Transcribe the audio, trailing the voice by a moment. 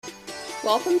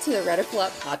Welcome to the Reticle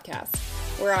Up podcast,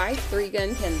 where I, Three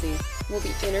Gun Kenzie, will be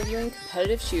interviewing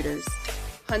competitive shooters,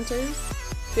 hunters,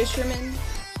 fishermen,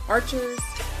 archers,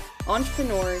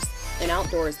 entrepreneurs, and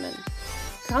outdoorsmen.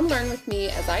 Come learn with me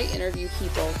as I interview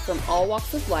people from all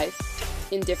walks of life,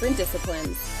 in different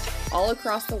disciplines, all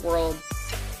across the world,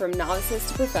 from novices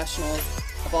to professionals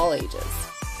of all ages.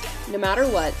 No matter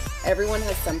what, everyone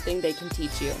has something they can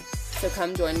teach you, so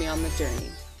come join me on the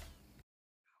journey.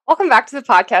 Welcome back to the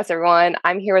podcast, everyone.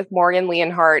 I'm here with Morgan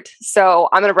Leonhardt. So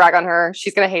I'm going to brag on her.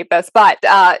 She's going to hate this, but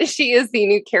she is the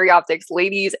new Carry Optics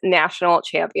Ladies National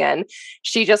Champion.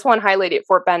 She just won highlight at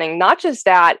Fort Benning. Not just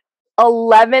that,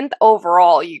 11th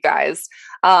overall, you guys.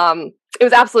 It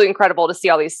was absolutely incredible to see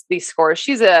all these scores.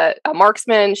 She's a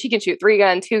marksman. She can shoot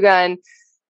 3-gun, 2-gun,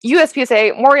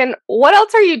 USPSA. Morgan, what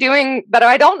else are you doing that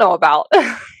I don't know about?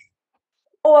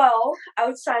 Well,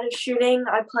 outside of shooting,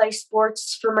 I play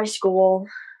sports for my school.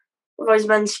 I've always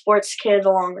been a sports kid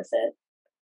along with it.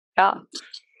 Yeah.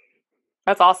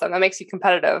 That's awesome. That makes you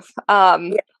competitive.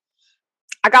 I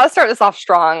got to start this off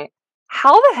strong.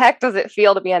 How the heck does it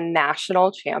feel to be a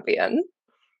national champion?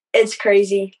 It's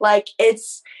crazy.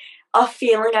 It's a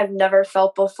feeling I've never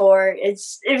felt before. It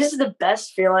was the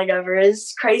best feeling ever.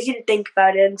 It's crazy to think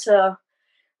about it and to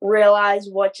realize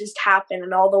what just happened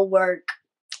and all the work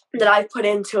that I put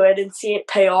into it and see it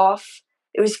pay off.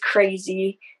 It was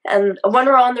crazy. And when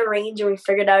we were on the range and we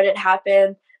figured out it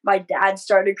happened, my dad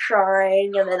started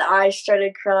crying, and then I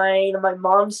started crying, and my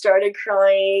mom started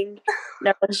crying. And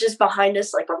everyone's just behind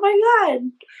us like, oh my God.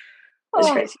 It was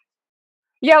crazy.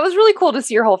 Yeah, it was really cool to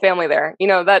see your whole family there. You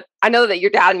know, that I know that your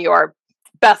dad and you are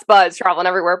best buds traveling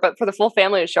everywhere, but for the full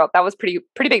family to show up, that was pretty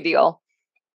big deal.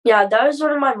 Yeah, that was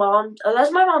my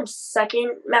mom's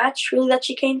second match really that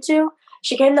she came to.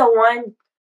 She came to one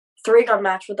 3-gun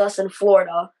match with us in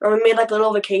Florida, and we made a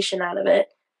little vacation out of it.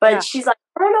 But She's like,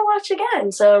 I want to watch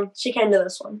again, so she came to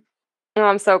this one. Oh,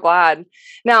 I'm so glad.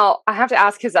 Now, I have to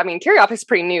ask, because, Carry Optics is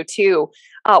pretty new, too.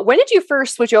 When did you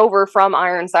first switch over from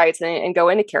iron sights and go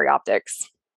into Carry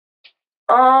Optics?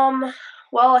 Well,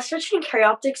 I switched into Carry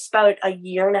Optics about a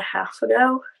year and a half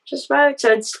ago, just about,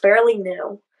 so it's fairly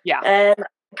new. Yeah. And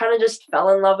I kind of just fell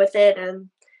in love with it and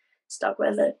stuck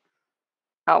with it.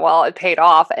 Oh, well, it paid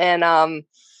off. And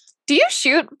do you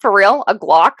shoot, for real, a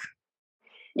Glock?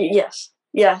 Yes.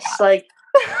 Yeah.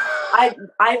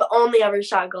 I've only ever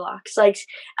shot Glocks.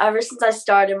 Ever since I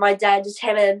started, my dad just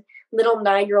handed little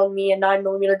 9-year-old me a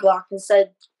 9mm Glock and said,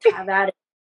 have at it.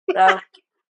 So,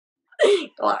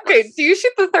 Glocks. Okay, do you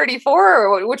shoot the 34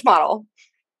 or which model?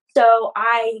 So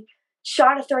I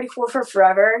shot a 34 for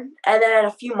forever, and then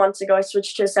a few months ago I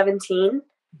switched to a 17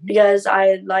 because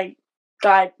I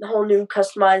got a whole new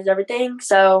customized everything.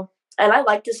 So, and I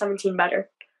like the 17 better.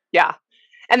 Yeah.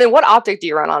 And then what optic do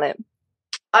you run on it?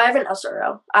 I have an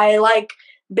SRO. I like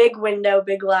big window,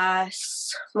 big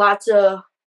glass, lots of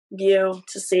view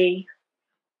to see.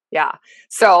 Yeah.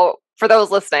 So for those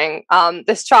listening,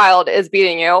 this child is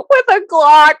beating you with a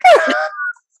Glock.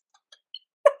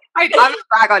 I'm going to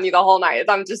brag on you the whole night.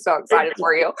 I'm just so excited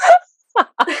for you.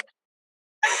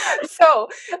 So,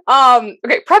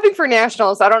 okay, prepping for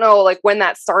nationals. I don't know, when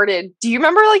that started. Do you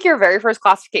remember, your very first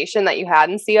classification that you had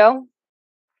in CO?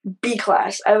 B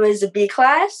class. I was a B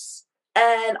class,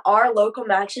 and our local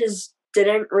matches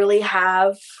didn't really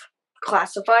have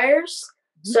classifiers.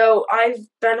 So I've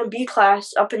been a B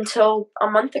class up until a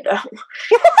month ago.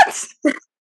 What?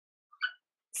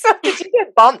 So did you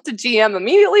get bumped to GM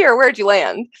immediately, or where'd you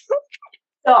land?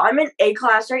 So I'm in A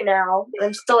class right now.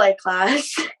 I'm still A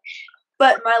class.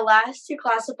 But my last 2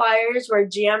 classifiers were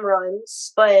GM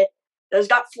runs, but those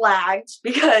got flagged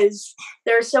because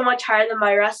they were so much higher than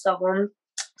my rest of them.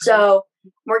 So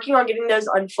I'm working on getting those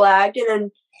unflagged, and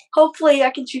then hopefully I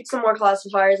can shoot some more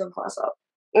classifiers and class up.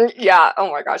 Yeah.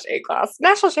 Oh my gosh, A class.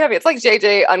 National champion. It's like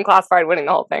JJ unclassified winning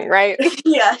the whole thing, right?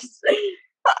 Yes.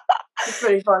 It's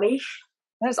pretty funny.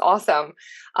 That is awesome.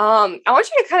 I want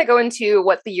you to kind of go into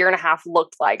what the year and a half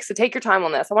looked like. So take your time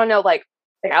on this. I want to know,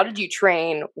 how did you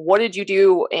train? What did you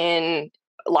do in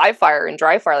live fire and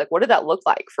dry fire? What did that look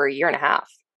like for a year and a half?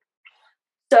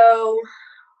 So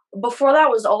before that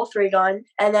was all 3-gun,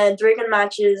 and then 3-gun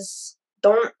matches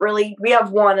we have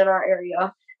one in our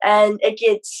area, and it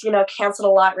gets, canceled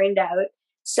a lot, rained out.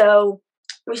 So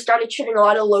we started shooting a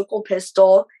lot of local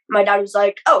pistol. My dad was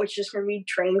like, oh, it's just going to be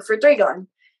training for 3-gun.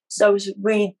 So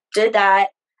we did that.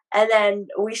 And then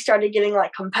we started getting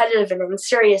competitive and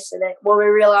serious in it when we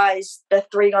realized the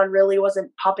 3-gun really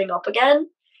wasn't popping up again.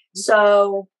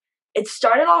 So it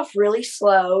started off really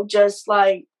slow, just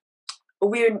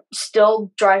we were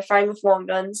still dry firing with long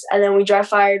guns, and then we dry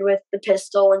fired with the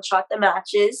pistol and shot the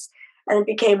matches, and it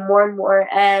became more and more.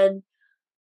 And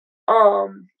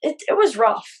It was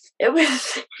rough. It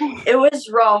was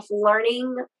rough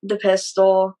learning the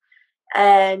pistol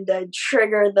and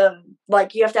trigger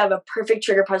you have to have a perfect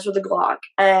trigger press with a Glock,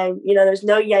 and there's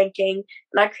no yanking,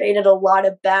 and I created a lot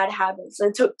of bad habits, and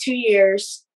it took 2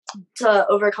 years to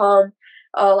overcome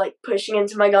pushing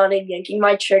into my gun and yanking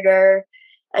my trigger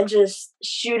and just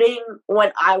shooting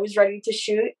when I was ready to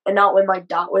shoot and not when my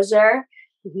dot was there.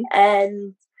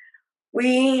 And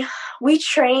we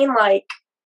train like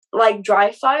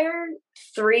dry fire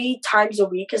 3 times a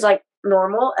week is like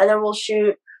normal, and then we'll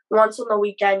shoot once on the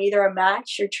weekend, either a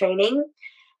match or training.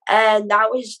 And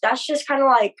that's just kind of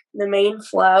like the main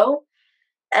flow.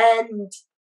 And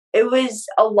it was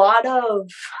a lot of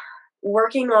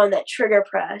working on that trigger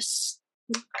press,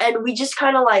 and we just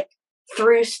kind of like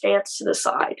threw stance to the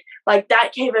side. Like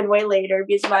that came in way later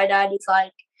because my dad is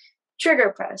like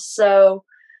trigger press, so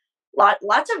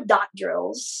lots of dot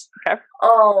drills. Okay.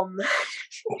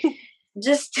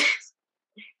 Just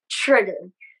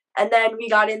trigger, and then we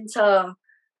got into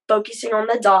focusing on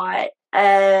the dot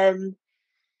and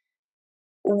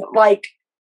like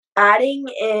adding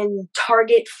in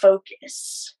target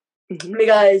focus,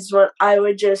 because when I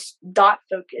would just dot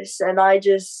focus and I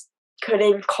just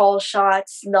couldn't call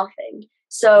shots, nothing.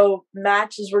 So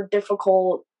matches were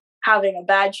difficult, having a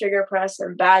bad trigger press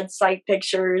and bad sight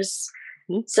pictures.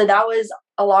 So that was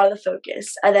a lot of the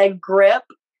focus. And then grip,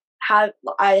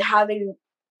 having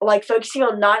focusing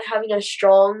on not having a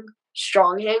strong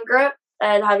hand grip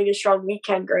and having a strong weak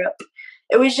hand grip.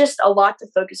 It was just a lot to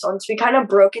focus on. So we kind of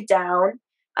broke it down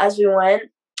as we went,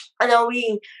 and then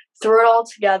we threw it all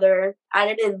together,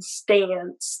 added in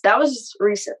stance. That was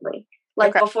recently.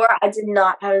 Before, I did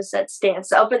not have a set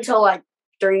stance. Up until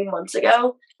 3 months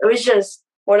ago, it was just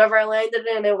whatever I landed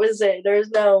in, it was it. There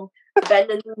was no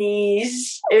bending the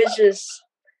knees. It was just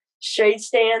straight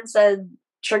stance, and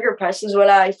trigger press is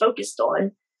what I focused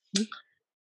on.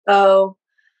 So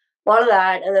a lot of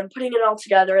that, and then putting it all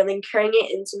together, and then carrying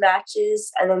it into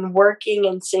matches, and then working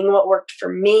and seeing what worked for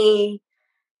me,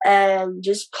 and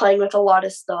just playing with a lot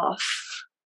of stuff.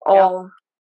 All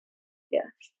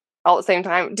at the same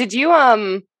time. Did you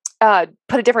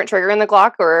put a different trigger in the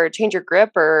Glock or change your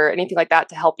grip or anything like that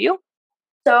to help you?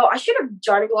 So I shoot a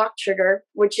Johnny Glock trigger,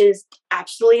 which is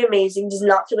absolutely amazing. Does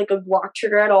not feel like a Glock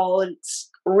trigger at all. It's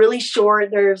really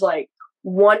short. There's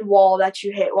one wall that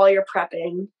you hit while you're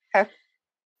prepping. Okay.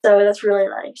 So that's really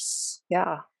nice.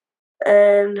 Yeah.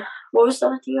 And what was the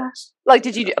other thing you asked?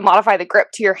 Did you modify the grip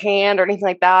to your hand or anything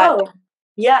like that? Oh,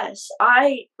 yes.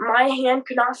 My hand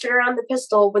could not fit around the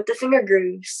pistol with the finger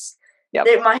grooves. Yep.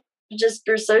 My hands just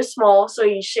grew so small, so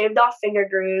he shaved off finger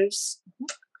grooves.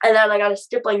 And then I got a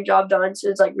stippling job done, so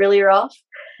it's really rough.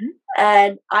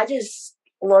 And I just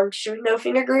learned shooting no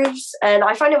finger grooves, and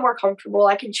I find it more comfortable.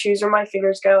 I can choose where my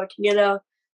fingers go. I can get a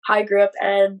high grip,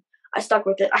 and I stuck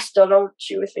with it. I still don't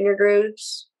shoot with finger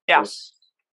grooves. Yeah.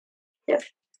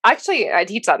 Actually, I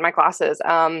teach that in my classes.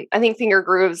 I think finger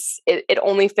grooves, it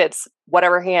only fits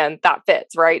whatever hand that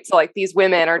fits, right? So these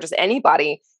women or just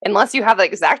anybody, unless you have the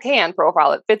exact hand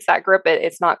profile that fits that grip,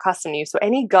 it's not custom to you. So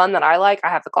any gun that I like, I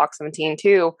have the Glock 17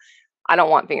 too. I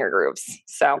don't want finger grooves.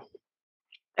 So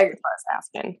I was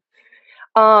asking.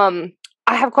 I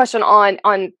have a question on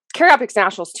Carry Optics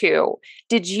Nationals too.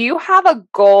 Did you have a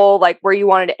goal where you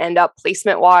wanted to end up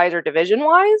placement wise or division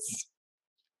wise?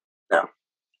 No.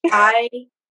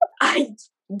 I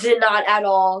did not at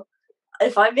all.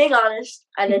 If I'm being honest,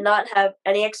 I did not have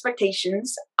any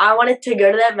expectations. I wanted to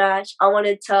go to that match. I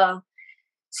wanted to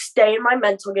stay in my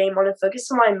mental game. I wanted to focus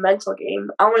on my mental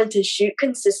game. I wanted to shoot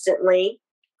consistently.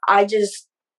 I just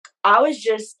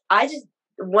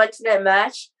went to that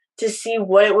match to see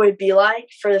what it would be like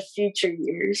for the future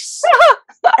years.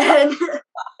 And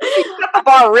the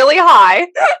bar really high.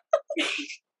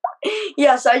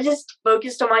 Yeah, so I just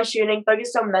focused on my shooting,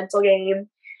 focused on mental game,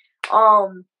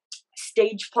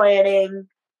 stage planning,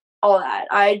 all that.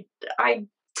 I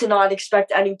did not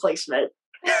expect any placement,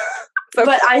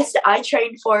 but I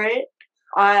trained for it.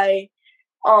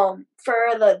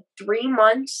 For the 3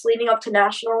 months leading up to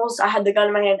nationals, I had the gun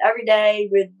in my hand every day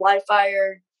with live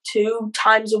fire 2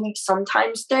 times a week,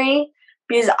 sometimes 3,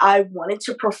 because I wanted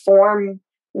to perform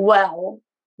well,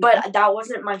 but that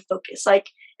wasn't my focus.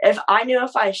 If I knew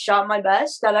if I shot my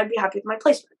best, then I'd be happy with my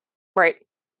placement. Right.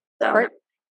 So, right.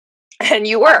 And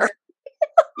you were.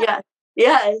 Yeah.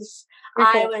 Yes.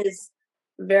 Okay. I was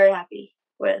very happy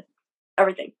with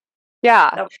everything.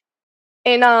 Yeah.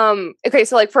 And okay,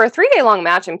 so for a 3-day long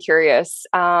match, I'm curious.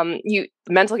 The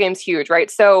mental game's huge,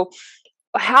 right? So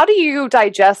how do you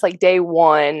digest day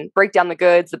 1, break down the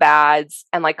goods, the bads,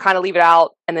 and kind of leave it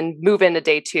out and then move into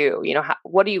day 2?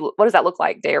 What does that look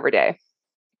like day over day?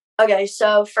 Okay,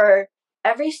 so for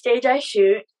every stage I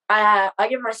shoot, I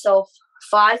give myself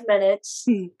 5 minutes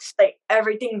to say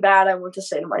everything bad I want to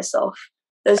say to myself.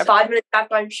 Those 5 minutes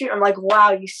after I'm shooting, I'm like,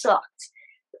 wow, you sucked.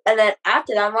 And then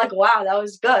after that, I'm like, wow, that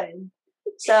was good.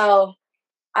 So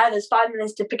I have those 5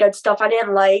 minutes to pick out stuff I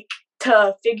didn't like,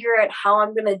 to figure out how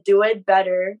I'm going to do it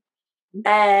better.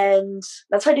 And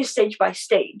that's how I do stage by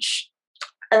stage.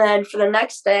 And then for the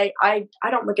next day, I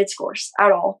don't look at scores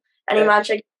at all. Any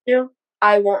match I do,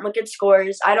 I won't look at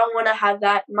scores. I don't want to have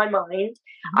that in my mind.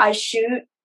 I shoot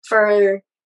for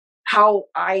how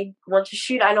I want to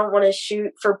shoot. I don't want to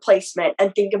shoot for placement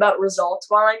and think about results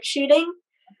while I'm shooting.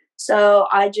 So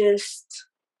I just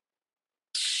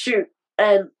shoot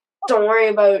and don't worry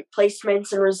about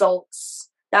placements and results.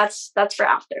 That's for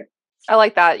after. I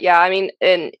like that. Yeah. I mean,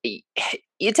 and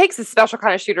it takes a special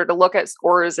kind of shooter to look at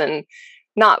scores and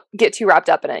not get too wrapped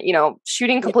up in it. You know,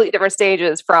 shooting completely different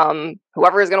stages from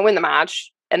whoever is going to win the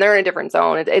match, and they're in a different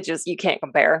zone. It just, you can't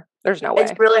compare. There's no way.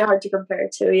 It's really hard to compare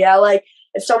to. Yeah. Like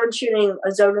if someone's shooting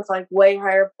a zone with like way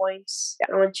higher points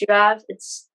than what you have,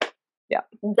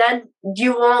 then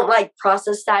you won't like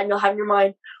process that, and you'll have in your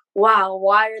mind, wow,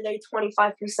 why are they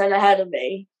 25% ahead of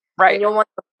me? Right. And you'll want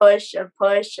to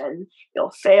push, and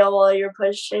you'll fail while you're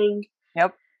pushing.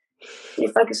 Yep. You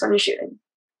focus on your shooting.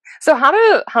 So how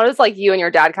does like you and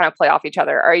your dad kind of play off each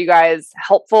other? Are you guys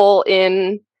helpful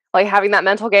in like having that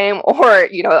mental game, or,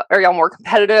 you know, are y'all more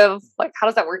competitive? Like, how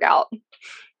does that work out?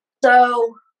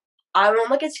 So I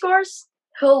won't look at scores.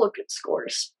 He'll look at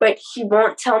scores, but he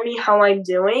won't tell me how I'm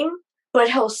doing, but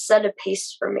he'll set a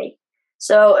pace for me.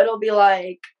 So it'll be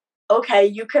like, okay,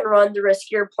 you can run the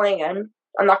riskier plan.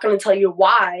 I'm not going to tell you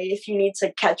why if you need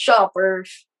to catch up, or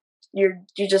if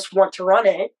you just want to run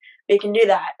it. You can do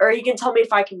that. Or he can tell me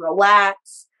if I can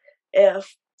relax,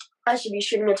 if I should be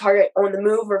shooting a target on the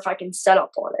move, or if I can set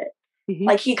up on it. Mm-hmm.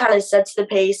 Like he kind of sets the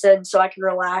pace, and so I can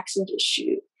relax and just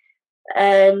shoot.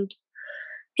 And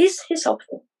he's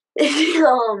helpful. He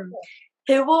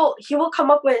will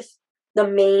come up with the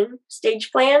main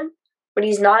stage plan, but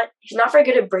he's not very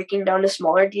good at breaking down to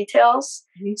smaller details.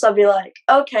 Mm-hmm. So I'll be like,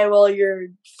 okay, well, your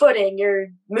footing, your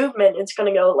movement, it's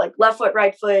gonna go like left foot,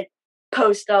 right foot,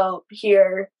 post up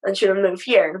here, and shoot a move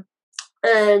here.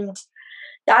 And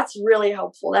that's really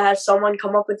helpful to have someone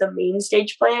come up with a main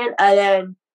stage plan and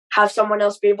then have someone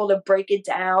else be able to break it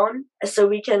down, so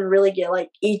we can really get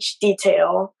like each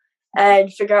detail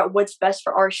and figure out what's best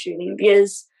for our shooting.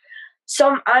 Because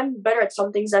I'm better at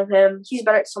some things than him, he's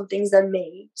better at some things than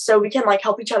me, so we can like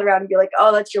help each other out and be like,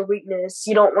 oh, that's your weakness,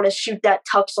 you don't want to shoot that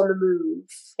tux on the move.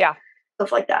 Yeah,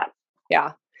 stuff like that.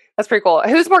 Yeah, that's pretty cool.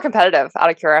 Who's more competitive, out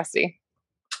of curiosity?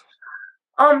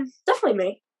 Definitely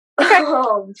me. Okay.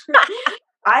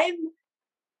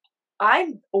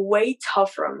 I'm way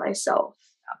tougher on myself.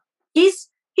 He's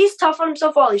tough on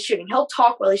himself while he's shooting. He'll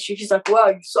talk while he's shooting. He's like, wow,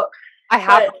 you suck. I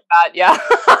have heard that, yeah.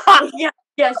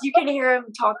 Yes, you can hear him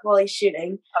talk while he's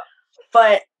shooting.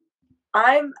 But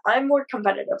I'm more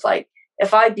competitive. Like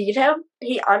if I beat him,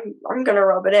 I'm gonna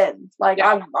rub it in. Like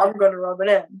I'm gonna rub it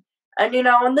in. And you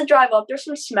know, on the drive up, there's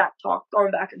some smack talk going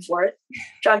back and forth.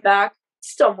 Drive back,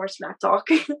 still more smack talk.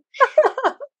 I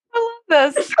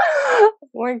love this. Oh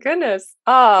my goodness.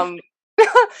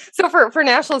 So for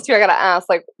nationals too, I gotta ask,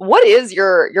 like, what is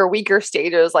your weaker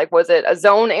stages? Like, was it a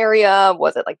zone area?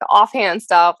 Was it like the offhand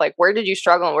stuff? Like, where did you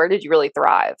struggle and where did you really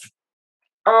thrive?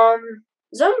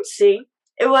 Zone C.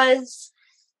 It was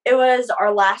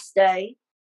our last day,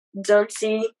 Zone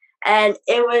C, and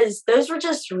those were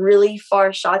just really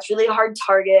far shots, really hard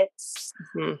targets.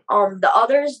 Mm-hmm. The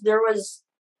others, there was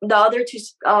the other two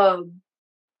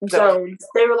zones.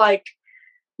 They were like,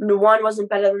 one wasn't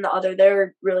better than the other. They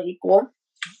were really equal.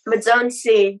 But Zone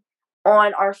C,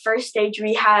 on our first stage,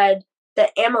 we had the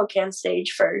ammo can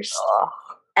stage first.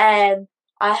 And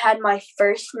I had my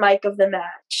first mic of the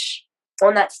match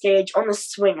on that stage, on the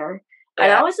swinger.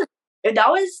 Yeah. And that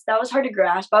was hard to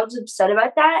grasp. I was upset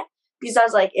about that because I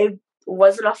was like, it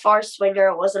wasn't a far swinger.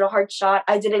 It wasn't a hard shot.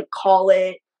 I didn't call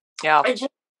it. Yeah. It just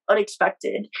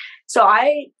unexpected. So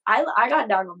I got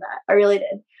down on that. I really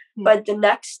did. But the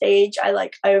next stage, I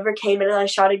overcame it and I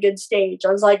shot a good stage.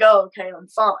 I was like, oh, okay, I'm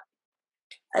fine.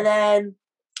 And then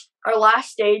our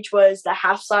last stage was the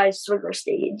half-size swinger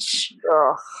stage.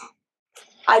 Ugh.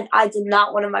 I did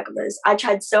not want to mic this. I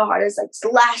tried so hard. I was like, it's the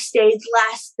last stage,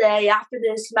 last day. After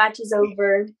this, match is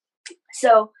over.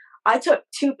 So I took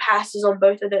 2 passes on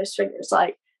both of those swingers,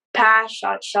 like pass,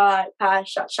 shot,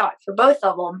 pass, shot for both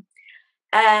of them.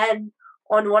 And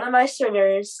on one of my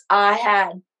swingers, I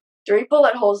had 3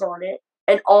 bullet holes on it,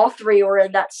 and all 3 were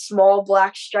in that small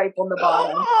black stripe on the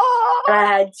bottom. And I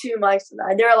had 2 mics in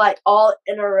that. They were like all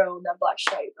in a row in that black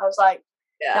stripe. I was like,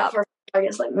 that perfect target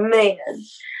is like, man.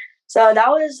 So that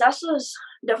was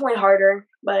definitely harder,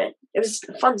 but it was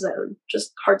a fun zone,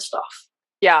 just hard stuff.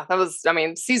 Yeah, that was, I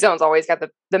mean, C zone's always got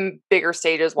the bigger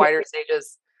stages, wider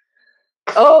stages.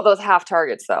 Oh, those half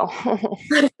targets though.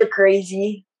 They're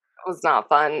crazy. It was not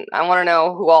fun. I want to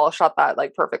know who all shot that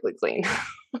like perfectly clean.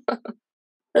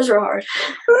 Those were hard.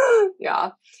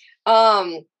 Yeah.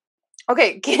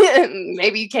 Okay,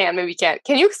 maybe you can, maybe you can't.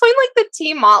 Can you explain like the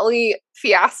Team Motley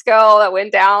fiasco that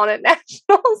went down at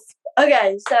Nationals?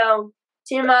 Okay, so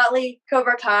Team Motley,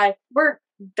 Cobra Kai, we're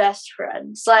best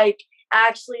friends. Like,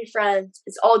 actually friends.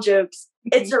 It's all jokes.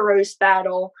 It's a roast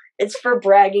battle. It's for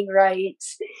bragging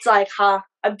rights. It's like, ha,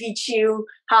 I beat you.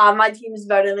 Ha, my team is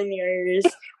better than yours.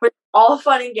 With all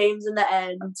fun and games in the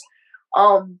end.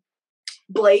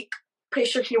 Blake, pretty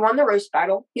sure he won the roast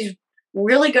battle. He's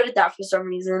really good at that for some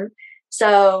reason.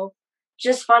 So,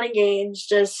 just fun and games,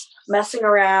 just messing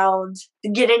around,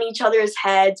 get in each other's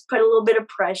heads, put a little bit of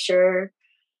pressure,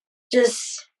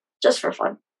 just for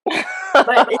fun.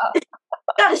 But it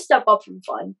got to step up from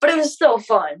fun, but it was still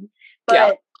fun.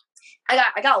 But yeah.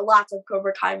 I got lots of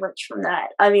Cobra Kai merch from that.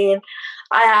 I mean,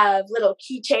 I have little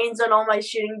keychains on all my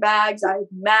shooting bags. I have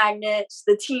magnets,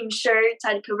 the team shirts. I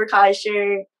had a Cobra Kai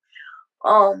shirt.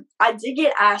 I did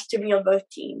get asked to be on both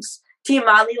teams. Team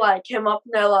Motley like came up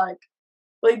and they're like,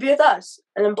 "Will you be with us?"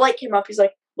 And then Blake came up. He's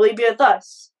like, "Will you be with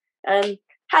us?" And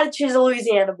had to choose the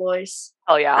Louisiana boys.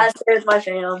 Oh yeah, I stayed with my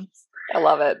fam. I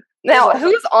love it. Now,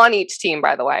 who's on each team,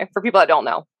 by the way, for people that don't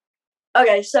know?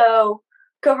 Okay, so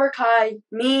Cobra Kai,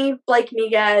 me, Blake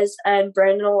Miguez, and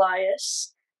Brandon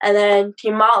Elias. And then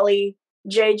Team Motley,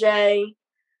 JJ,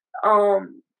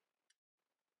 I'm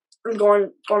going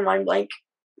mind blank.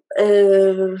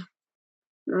 Oh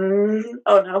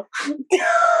no.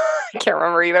 I can't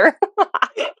remember either.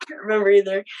 Can't remember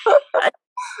either.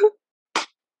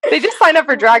 They just signed up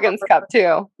for Dragon's Cup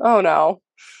too. Oh no.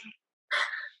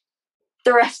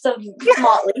 The rest of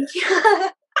Motley.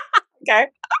 Okay.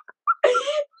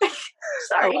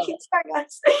 Sorry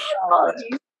guys.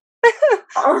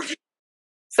 Apologies.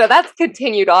 So that's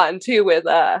continued on too with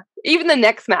even the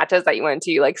next matches that you went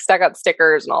to, like stuck up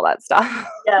stickers and all that stuff.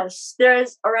 Yes,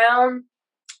 there's around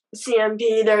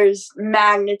CMP, there's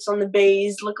magnets on the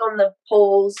bays. Look on the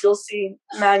poles, you'll see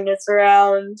magnets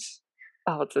around.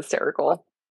 Oh, it's hysterical.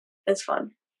 It's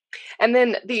fun. And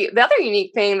then the other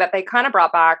unique thing that they kind of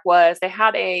brought back was they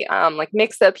had a like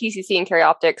mix of PCC and Carry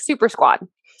Optics super squad.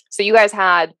 So you guys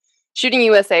had Shooting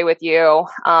USA with you,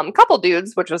 a couple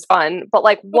dudes, which was fun. But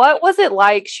like, what was it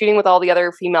like shooting with all the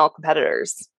other female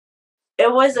competitors?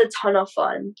 It was a ton of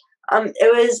fun.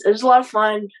 It was a lot of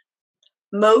fun.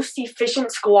 Most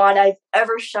efficient squad I've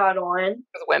ever shot on.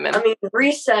 Women. I mean,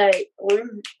 reset.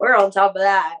 We're on top of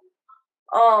that.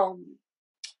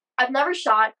 I've never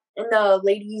shot in the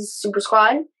ladies super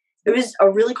squad. It was a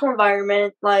really cool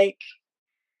environment. Like,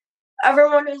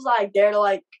 everyone was like there to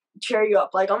like cheer you up.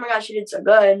 Like, oh my gosh, you did so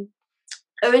good.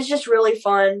 It was just really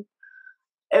fun.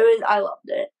 I loved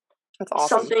it. That's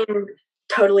awesome. Something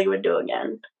totally would do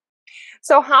again.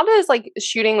 So how does like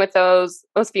shooting with those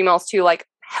females too like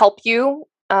help you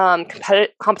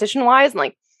competition wise, and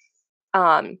like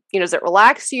does it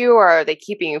relax you, or are they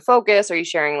keeping you focused? Are you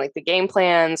sharing like the game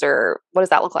plans, or what does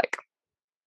that look like?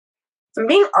 I'm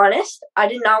being honest, I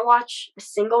did not watch a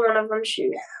single one of them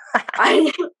shoot.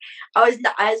 I was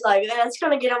like, that's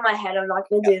gonna get in my head. I'm not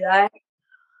gonna do that.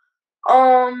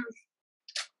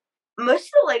 Most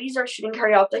of the ladies are shooting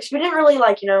Carry Optics. We didn't really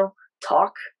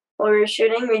talk while we were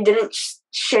shooting. We didn't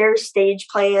share stage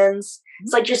plans.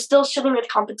 It's like you're still shooting with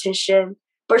competition.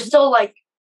 We're still like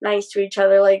nice to each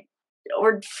other, like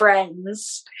we're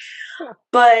friends. Yeah.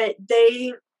 But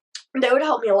they would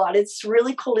help me a lot. It's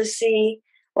really cool to see.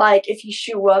 Like, if you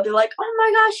shoot well, they're like, oh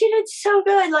my gosh, you did so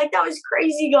good. Like, that was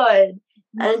crazy good.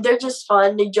 Mm-hmm. And they're just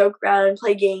fun. They joke around and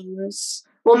play games.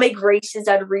 We'll make races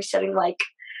out of resetting. Like,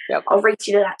 yep. I'll race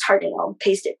you to that target. I'll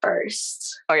paste it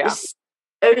first. Oh, yeah.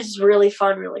 It was really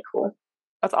fun, really cool.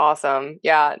 That's awesome.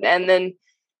 Yeah. And then,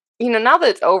 now that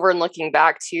it's over and looking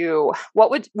back to,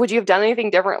 what would you have done anything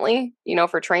differently,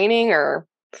 for training or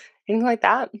anything like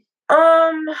that?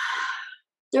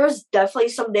 There was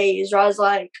definitely some days where I was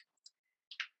like,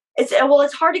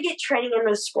 it's hard to get training in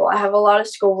this school. I have a lot of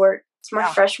schoolwork. It's my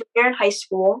freshman year in high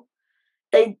school.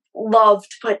 They love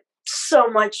to put so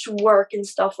much work and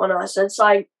stuff on us. It's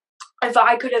like, if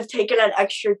I could have taken an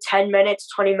extra 10 minutes,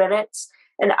 20 minutes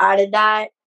and added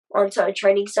that onto a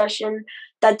training session,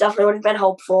 that definitely would have been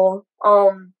helpful.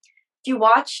 If you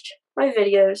watched my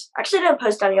videos, actually I didn't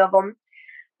post any of them,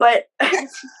 but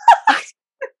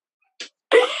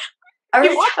every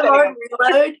time I would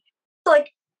reload,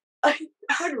 like, I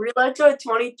would reload to a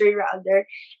 23 rounder.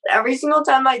 And every single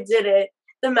time I did it,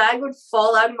 the mag would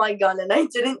fall out of my gun, and I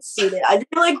didn't see it. I did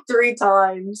it like 3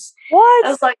 times. What? I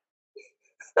was like,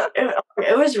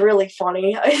 it was really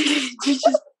funny. You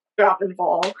just drop and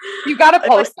fall. You gotta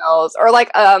post those, or like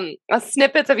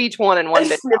snippets of each one in one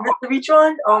video. Snippets of each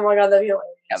one? Oh my god, that'd be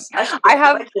hilarious.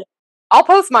 Yep. I'll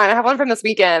post mine. I have one from this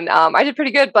weekend. I did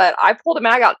pretty good, but I pulled a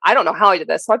mag out. I don't know how I did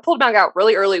this. So I pulled a mag out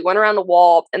really early, went around the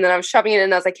wall, and then I was shoving it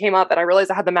in as I came up, and I realized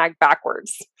I had the mag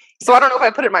backwards. So I don't know if I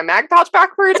put it in my mag pouch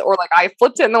backwards or like I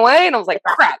flipped it in the way, and I was like,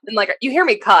 crap. And like you hear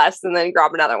me cuss and then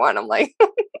grab another one. I'm like,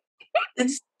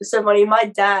 it's so funny. My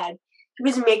dad, he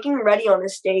was making ready on the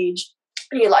stage.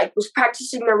 And he like was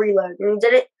practicing the reload, and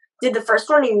he did the first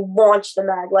one. He launched the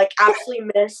mag, like absolutely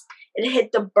missed. It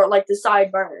hit the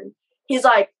side burn. He's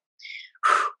like,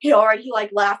 he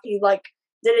like laughed. He like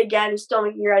did it again. He's still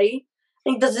making ready.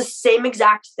 And he does the same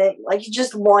exact thing. Like he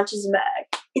just launches the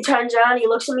mag. He turns around. He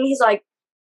looks at me. He's like,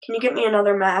 "Can you get me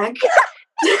another mag?"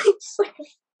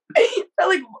 I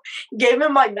like gave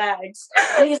him my mags,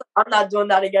 and he's like, "I'm not doing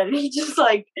that again." And he just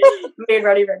like made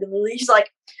ready regularly. He's like,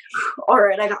 "All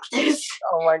right, I got this."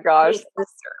 Oh my gosh,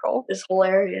 this circle is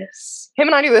hilarious. Him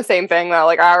and I do the same thing though.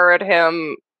 Like I read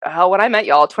him when I met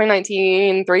y'all,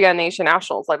 2019 Three Gun Nation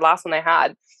Nationals, like last one they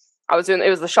had. I was doing it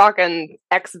was the shotgun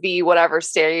XV whatever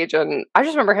stage, and I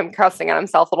just remember him cussing at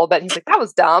himself a little bit. And he's like, "That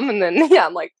was dumb," and then yeah,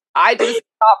 I'm like, I did this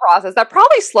thought process that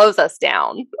probably slows us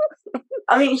down.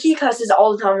 I mean, he cusses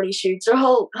all the time when he shoots, or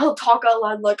he'll talk out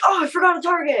loud like, "Oh, I forgot a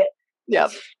target."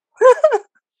 Yep.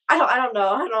 I don't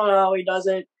know how he does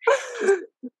it.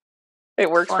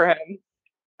 It works for him.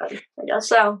 I guess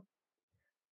so.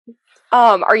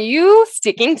 Are you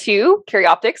sticking to Carry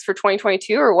Optics for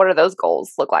 2022, or what do those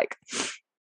goals look like?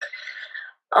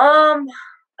 I'm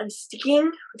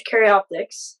sticking with Carry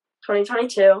Optics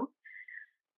 2022.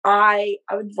 I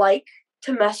would like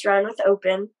to mess around with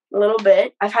open a little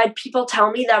bit. I've had people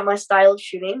tell me that my style of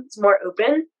shooting is more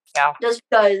open. Yeah. Just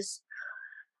because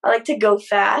I like to go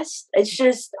fast. It's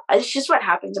just what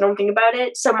happens. I don't think about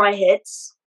it. So my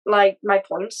hits, like my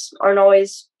points, aren't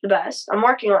always the best. I'm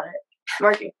working on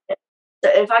it.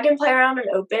 So if I can play around in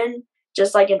open,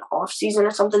 just like an off season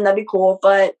or something, that'd be cool.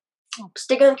 But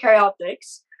sticking with Carry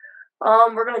Optics,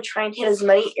 we're gonna try and hit as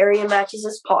many area matches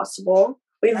as possible.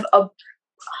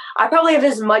 I probably have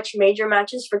as much major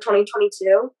matches for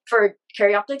 2022 for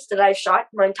Carry Optics that I've shot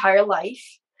my entire life.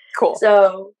 Cool.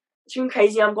 So it's been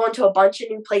crazy. I'm going to a bunch of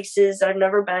new places that I've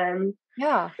never been.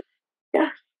 Yeah. Yeah.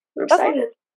 I'm excited.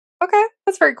 Okay.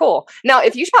 That's very cool. Now,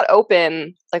 if you shot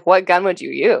open, like what gun would you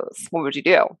use? What would you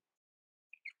do?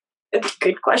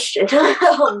 Good question.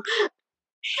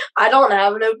 I don't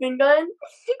have an open gun.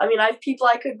 I mean, I have people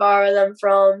I could borrow them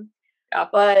from. Yeah.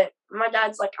 But my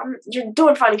dad's like, "You're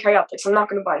doing fine in Carry Optics. I'm not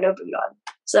going to buy an open gun."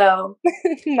 So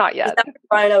not yet. He's not going to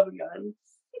buy an open gun.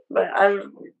 But I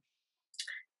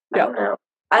don't know.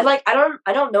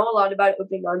 I don't know a lot about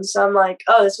open guns, so I'm like,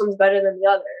 oh, this one's better than the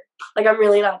other. Like I'm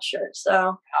really not sure.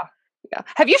 So yeah.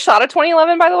 Have you shot a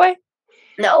 2011, by the way?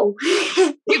 No.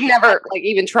 You've never like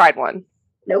even tried one?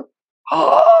 Nope.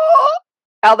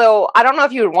 Although I don't know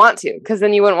if you would want to, because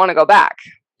then you wouldn't want to go back.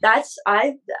 I've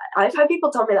had people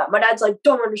tell me that. My dad's like,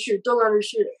 "Don't learn to shoot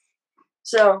it."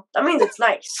 So that means it's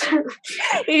nice.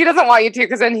 He doesn't want you to,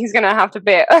 because then he's gonna have to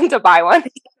buy one.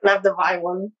 I have to buy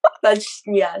one. That's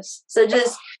yes. So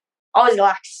just always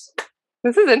relax.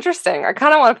 This is interesting. I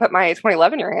kind of want to put my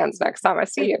 2011 in your hands next time I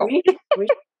see you.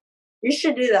 We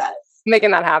should do that.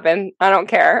 Making that happen. I don't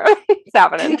care. It's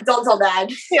happening. Don't tell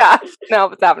Dad. Yeah. No,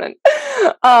 it's happening.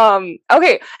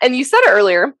 Okay. And you said it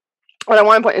earlier, but I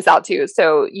want to point this out too.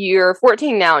 So you're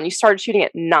 14 now and you started shooting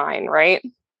at 9, right?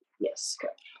 Yes.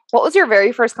 Correct. What was your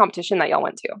very first competition that y'all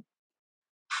went to?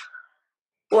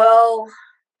 Well,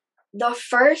 the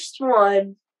first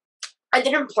one, I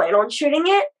didn't plan on shooting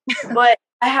it, but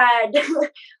I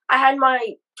had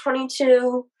my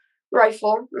 22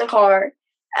 rifle in the car,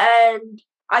 and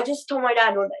I just told my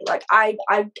dad one day, like, I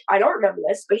don't remember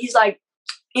this, but he's like,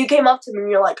 you came up to me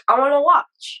and you're like, "I want to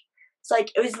watch." It's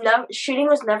like, shooting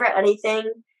was never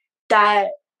anything that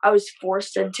I was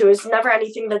forced into. It's never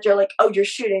anything that you're like, "Oh, you're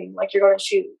shooting, like you're going to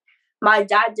shoot." My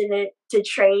dad did it to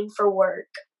train for work.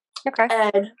 Okay.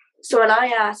 And so when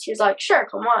I asked, he was like, "Sure,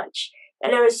 come watch."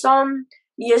 And it was some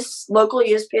local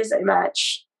USPSA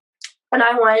match. And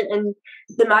I went, and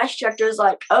the match director was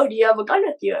like, "Oh, do you have a gun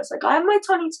with you?" I was like, "I have my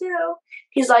 22.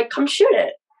 He's like, "Come shoot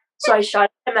it." So I shot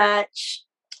the match,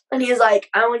 and he's like,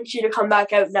 "I want you to come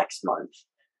back out next month."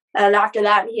 And after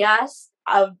that, he asked,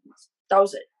 that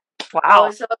was it.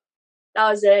 Wow. That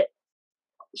was it.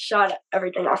 Shot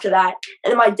everything after that.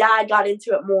 And then my dad got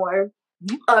into it more.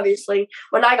 obviously,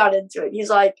 when I got into it. He's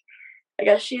like, I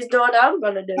guess she's doing it, I'm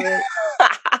going to do it.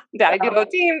 Gotta do a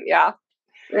team. Yeah.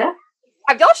 Yeah.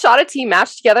 Have y'all shot a team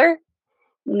match together?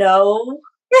 No.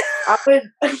 I would.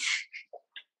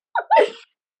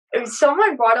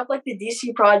 Someone brought up like the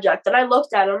DC project, and I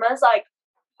looked at him and I was like,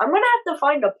 I'm going to have to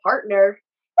find a partner.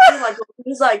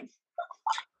 He's like, do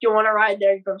you want to ride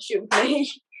there and come shoot with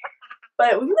me?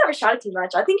 But we've never shot a team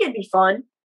match. I think it'd be fun.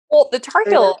 Well, the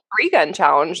Tarkill 3-gun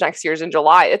challenge next year's in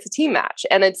July. It's a team match,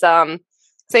 and it's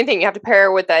same thing. You have to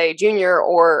pair with a junior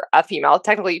or a female.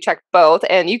 Technically, you check both,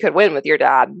 and you could win with your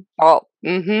dad. Well,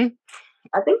 I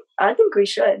think we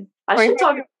should. I should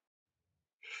talk.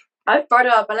 I brought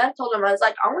it up, and I told him, I was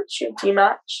like, I want to shoot a team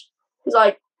match. He's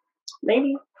like,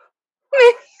 maybe.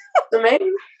 So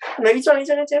maybe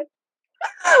 2022.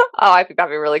 Oh, I think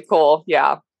that'd be really cool.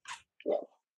 Yeah.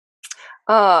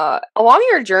 Along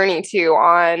your journey too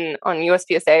on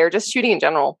USPSA or just shooting in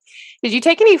general, did you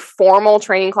take any formal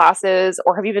training classes,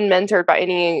 or have you been mentored by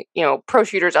any, pro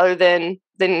shooters other than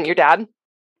your dad?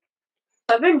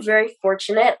 I've been very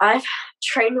fortunate. I've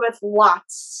trained with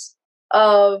lots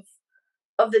of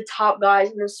the top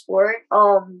guys in the sport.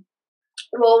 Well,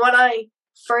 when I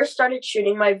first started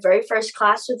shooting, my very first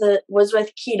class was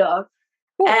with Kita,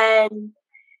 and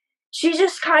she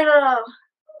just kind of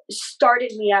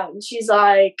started me out, and she's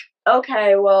like,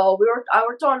 okay, well, I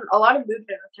worked on a lot of movement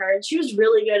with her, and she was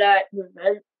really good at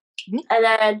movement. And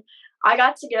then I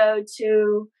got to go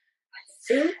to,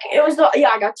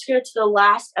 I got to go to the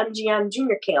last MGM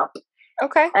junior camp.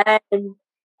 Okay. And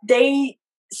they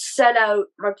set out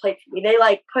my plate for me. They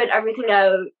put everything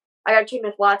out. I got trained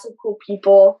with lots of cool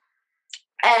people,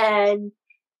 and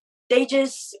they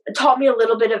just taught me a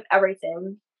little bit of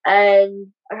everything. And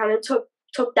I kind of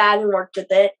took that and worked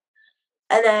with it.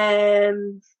 And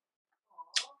then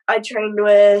I trained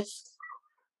with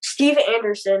Steve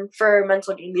Anderson for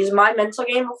mental game, because my mental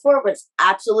game before was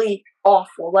absolutely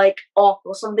awful,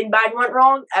 awful. Something bad went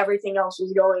wrong, everything else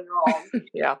was going wrong.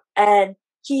 Yeah. And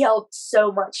he helped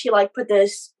so much. He put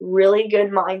this really good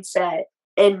mindset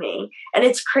in me. And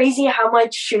it's crazy how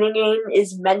much shooting game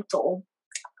is mental.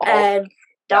 And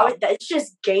it's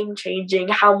just game changing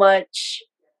how much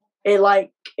I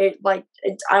don't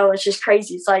know, it's just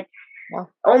crazy. It's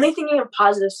only thinking of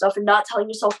positive stuff and not telling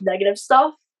yourself negative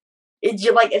stuff. It's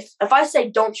if I say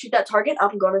don't shoot that target,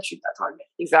 I'm going to shoot that target.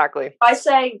 Exactly. If I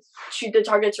say shoot the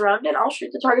targets around it, I'll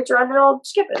shoot the targets around it, I'll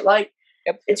skip it.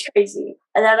 It's crazy.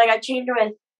 And then I got trained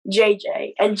with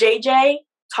JJ, and JJ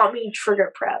taught me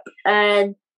trigger prep,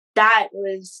 and that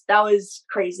was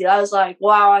crazy. I was like,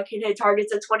 wow, I can hit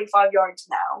targets at 25 yards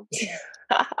now.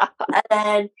 And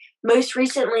then most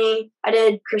recently, I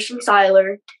did Christian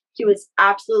Seiler. He was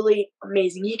absolutely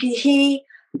amazing. He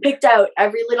picked out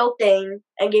every little thing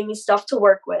and gave me stuff to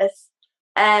work with,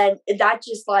 and that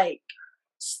just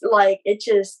it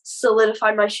just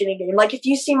solidified my shooting game. If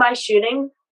you see my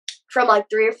shooting from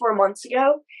 3 or 4 months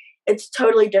ago, it's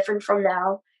totally different from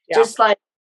now. Yeah. Just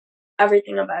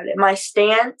everything about it, my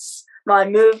stance, my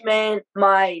movement,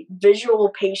 my visual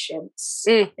patience.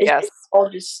 It's all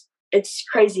it's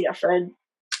crazy different.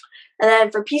 And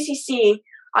then for PCC,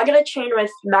 I got to train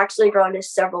with Max Legrandis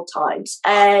several times,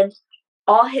 and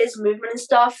all his movement and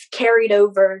stuff carried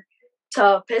over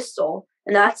to pistol,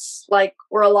 and that's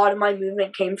where a lot of my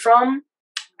movement came from.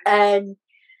 And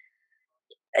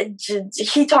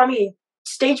he taught me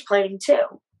stage planning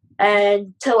too,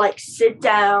 and to sit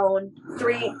down.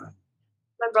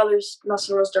 My brother's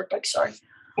messing with his dirt bike. Sorry.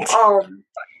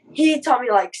 He taught me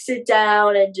sit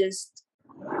down and just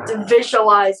to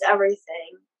visualize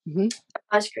everything. Mm-hmm.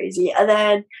 That's crazy. And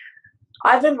then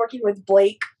I've been working with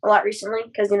Blake a lot recently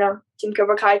because Team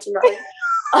Cobra Kai, Team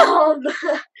Rally.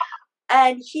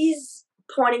 And he's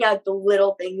pointing out the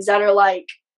little things that are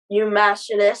you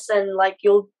master this and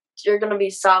you're gonna be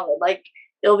solid.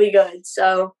 You'll be good.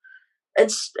 So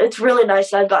it's really nice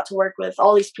that I've got to work with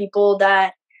all these people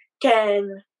that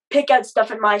can pick out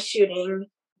stuff in my shooting,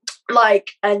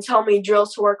 and tell me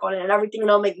drills to work on it and everything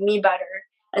that'll make me better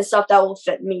and stuff that will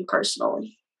fit me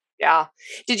personally. Yeah.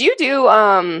 Did you do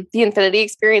the Infinity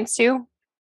experience too?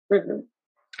 Mm-hmm.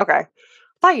 Okay. I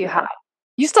thought you had.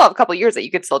 You still have a couple years that you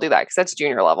could still do that because that's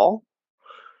junior level.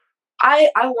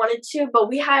 I wanted to, but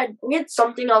we had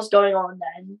something else going on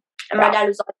then, and my dad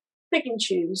was like, pick and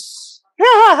choose.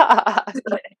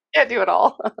 Can't do it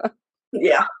all.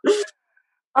 Yeah.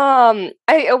 I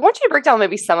want you to break down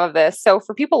maybe some of this. So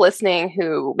for people listening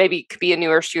who maybe could be a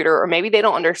newer shooter, or maybe they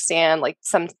don't understand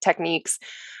some techniques,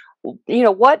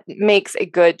 what makes a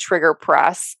good trigger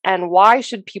press, and why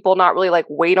should people not really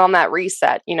wait on that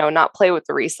reset, not play with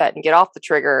the reset and get off the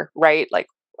trigger, right?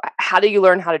 How do you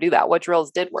learn how to do that? What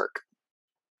drills did work?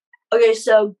 Okay,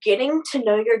 so getting to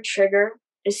know your trigger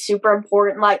is super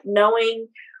important. Like knowing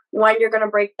when you're gonna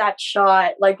break that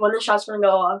shot, like when the shot's gonna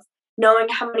go off, knowing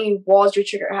how many walls your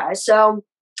trigger has. So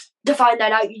to find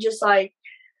that out,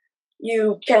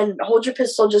 you can hold your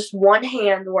pistol, just one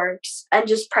hand works, and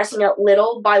just pressing it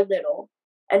little by little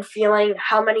and feeling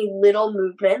how many little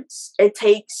movements it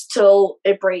takes till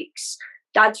it breaks.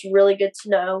 That's really good to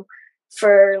know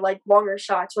for like longer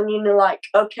shots when you know, like,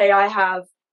 okay, I have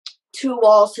 2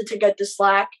 walls to get the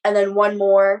slack and then one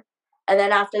more, and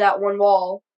then after that one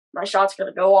wall my shot's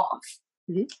gonna go off.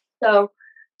 Mm-hmm. So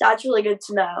that's really good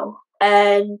to know.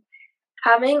 And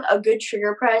having a good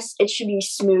trigger press, it should be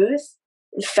smooth.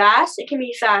 Fast, it can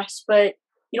be fast, but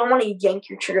you don't want to yank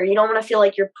your trigger. You don't want to feel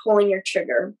like you're pulling your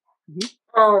trigger.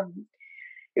 Mm-hmm.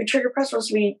 Your trigger press wants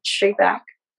to be straight back.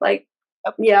 Like,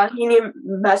 yeah, you need to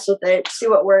mess with it, see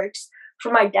what works.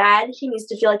 For my dad, he needs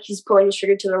to feel like he's pulling the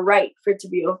trigger to the right for it to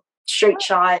be a straight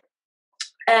shot.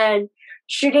 And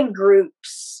shooting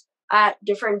groups at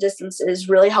different distances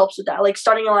really helps with that. Like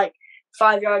starting at like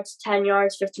 5 yards, 10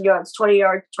 yards, 15 yards, 20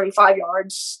 yards, 25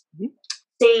 yards. Mm-hmm.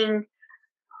 Seeing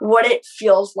what it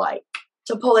feels like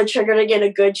to pull the trigger to get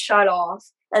a good shot off,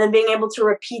 and then being able to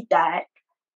repeat that.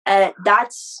 And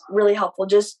that's really helpful.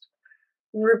 Just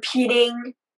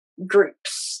repeating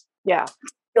groups. Yeah.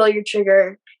 Feel your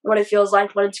trigger, what it feels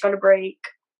like, when it's going to break,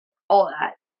 all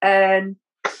that. And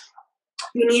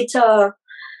you need to,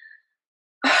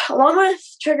 along with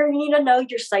trigger, you need to know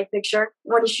your sight picture.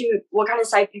 When to shoot, what kind of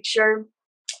sight picture.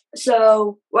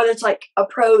 So whether it's like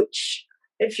approach,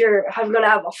 if you're going to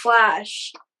have a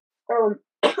flash,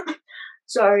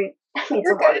 sorry.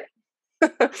 You're good.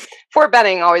 Fort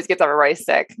Benning always gets everybody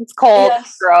sick. It's cold,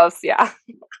 yes. Gross, yeah.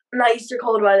 Not used to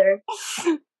cold weather.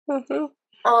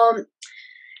 Mm-hmm.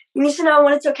 You need to know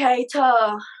when it's okay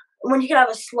to, when you can have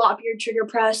a sloppier trigger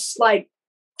press, like,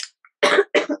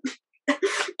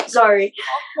 sorry,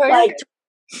 like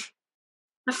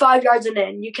 5 yards and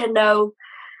in, you can know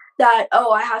that,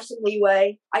 oh, I have some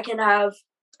leeway. I can have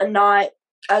a not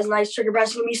as nice trigger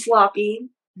press, can be sloppy.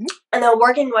 Mm-hmm. And then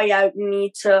working way out, you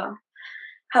need to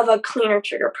have a cleaner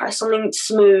trigger press, something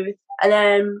smooth. And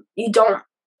then you don't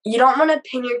want to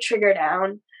pin your trigger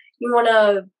down. You want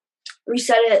to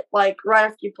reset it like right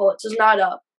after you pull it. So it's not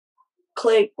a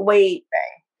click, wait,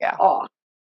 off.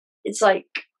 It's like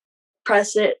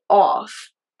press it off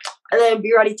and then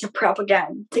be ready to prep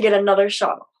again to get another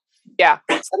shot off. Yeah.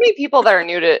 So many people that are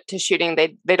new to shooting,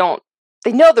 they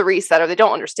know the reset, or they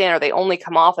don't understand, or they only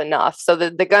come off enough. So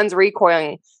the gun's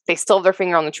recoiling, they still have their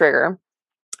finger on the trigger,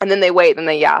 and then they wait, and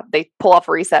they pull off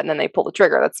a reset, and then they pull the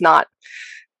trigger. That's not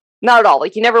at all.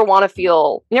 Like you never want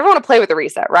to play with the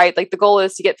reset, right? Like the goal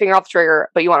is to get finger off the trigger,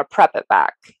 but you want to prep it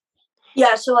back.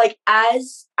 Yeah. So like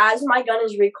as my gun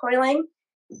is recoiling,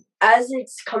 as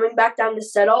it's coming back down to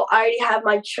settle, I already have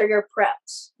my trigger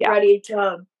prepped, ready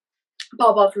to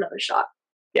pop off another shot.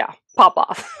 Yeah, pop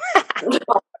off.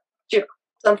 Shoot,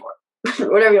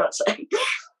 whatever you want to say.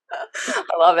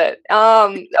 I love it.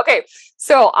 Okay,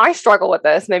 so I struggle with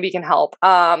this. Maybe you can help.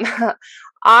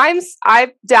 I've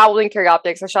dabbled in carry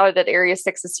optics. I shot it at Area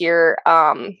 6 this year.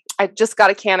 I just got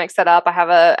a Canik set up. I have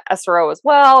a SRO as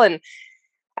well, and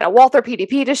a Walther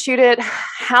PDP to shoot it.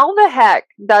 How the heck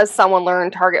does someone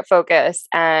learn target focus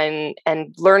and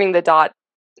learning the dot?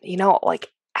 Like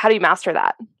how do you master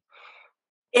that?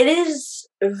 It is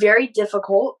very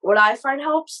difficult. What I find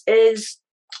helps is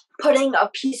putting a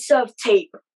piece of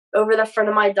tape over the front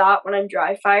of my dot when I'm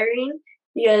dry firing,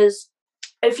 because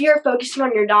if you're focusing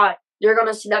on your dot, you're going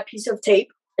to see that piece of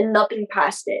tape and nothing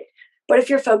past it. But if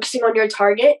you're focusing on your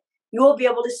target, you will be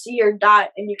able to see your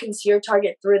dot and you can see your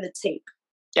target through the tape.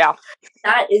 Yeah.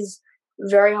 That is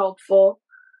very helpful.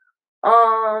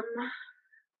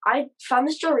 I found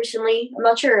this drill recently. I'm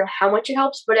not sure how much it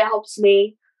helps, but it helps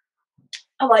me.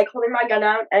 I like holding my gun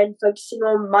out and focusing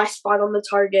on my spot on the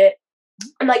target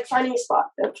and like finding a spot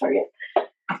on the target.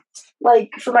 Like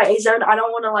for my A zone, I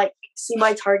don't want to like see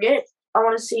my target. I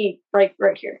want to see like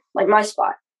right here, like my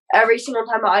spot. Every single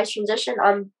time my eyes transition,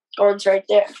 I'm going to right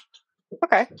there.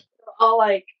 Okay. I'll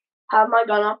like have my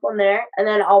gun up on there, and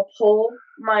then I'll pull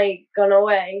my gun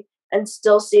away and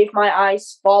still see if my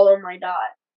eyes follow my dot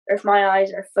or if my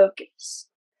eyes are focused.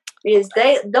 Because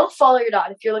they'll follow your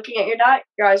dot. If you're looking at your dot,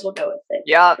 your eyes will go with it.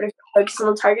 Yeah. But if you're focused on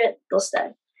the target, they'll stay.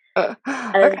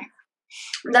 Okay.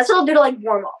 That's what I'll do to like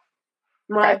warm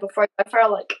up. Before I fire,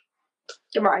 I'll like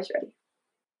get my eyes ready.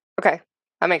 Okay.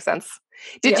 That makes sense.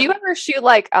 Did you ever shoot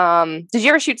did you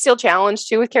ever shoot Steel Challenge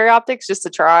too with carry optics just to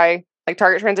try like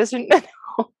target transition?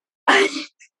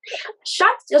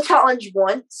 Shot Steel Challenge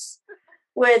once.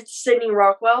 with Sydney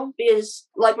Rockwell because,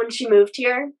 like, when she moved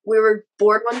here, we were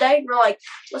bored one day. We're like,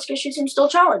 let's go shoot some still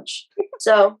challenge.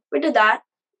 So we did that.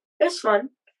 It was fun.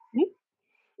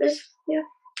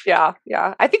 Yeah.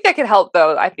 I think that could help,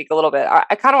 though. I think a little bit.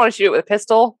 I kind of want to shoot it with a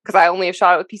pistol because I only have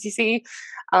shot it with PCC,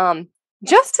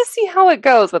 just to see how it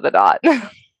goes with a dot.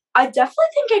 I definitely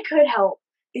think it could help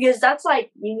because that's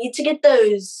like you need to get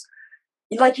those.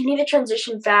 Like you need to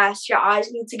transition fast. Your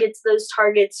eyes need to get to those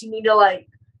targets. You need to like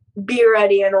be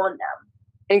ready and on them.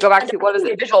 And go back to what is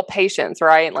it? Visual patience,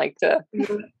 right? Like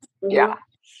yeah.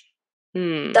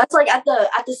 That's like at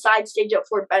the side stage at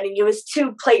Fort Benning. It was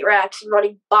 2 plate racks and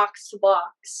running box to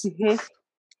box,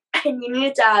 and you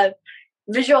needed to have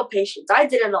visual patience. I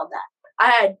didn't on that.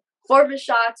 I had 4 missed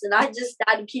shots, and I just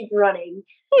had to keep running.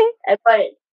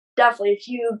 But definitely, if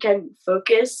you can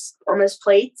focus on those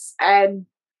plates, and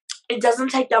it doesn't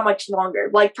take that much longer.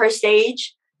 Like per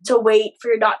stage, to wait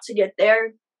for your dot to get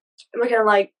there, we're looking at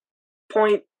like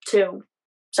 0.2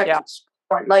 seconds.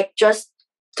 Like just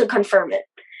to confirm it.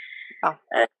 Oh.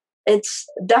 It's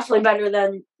definitely better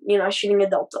than, shooting a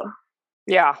Delta.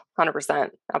 Yeah, 100%.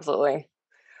 Absolutely.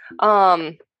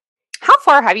 How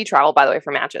far have you traveled, by the way,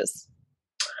 for matches?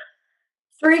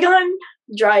 3-gun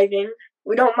driving.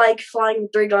 We don't like flying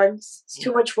 3 guns. It's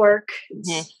too much work.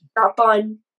 It's not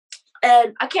fun.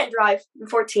 And I can't drive. I'm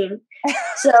 14.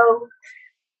 So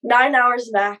 9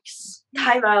 hours max.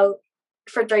 Timeout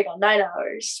for 3-gun. 9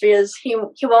 hours. Because he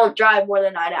won't drive more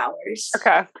than 9 hours.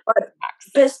 Okay. But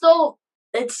pistol,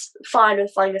 it's fine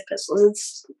with flying with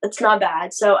pistols. It's not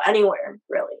bad. So anywhere,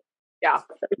 really. Yeah.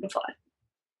 You can fly.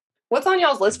 What's on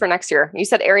y'all's list for next year? You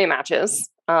said area matches.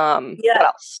 Yes. What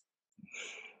else?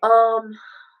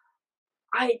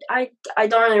 I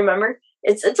don't really remember.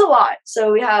 It's a lot.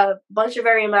 So we have a bunch of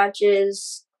area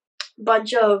matches,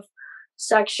 bunch of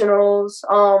sectionals,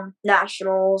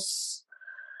 nationals,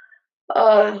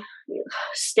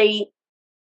 state,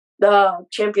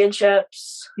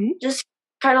 championships, just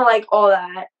kind of like all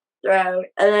that throughout,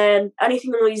 and then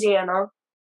anything in Louisiana.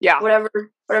 Yeah.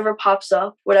 Whatever pops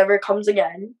up, whatever comes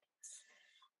again.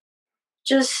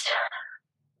 Just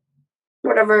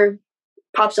whatever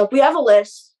pops up. We have a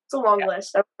list. It's a long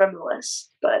list. I remember the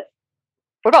list, but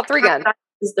what about 3-gun?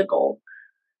 Is the goal.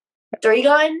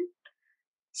 3-gun,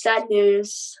 sad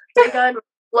news. 3-gun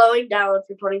slowing down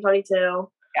for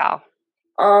 2022. Yeah.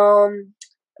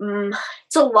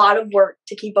 It's a lot of work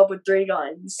to keep up with 3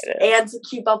 guns and to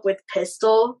keep up with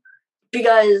pistol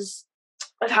because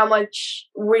of how much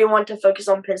we want to focus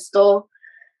on pistol.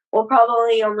 We'll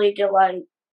probably only get like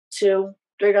 2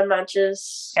 3-gun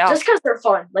matches just because they're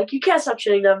fun. Like you can't stop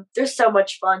shooting them. They're so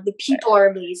much fun. The people are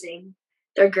amazing.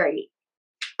 They're great.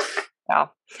 Yeah.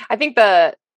 I think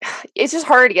it's just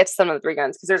harder to get to some of the 3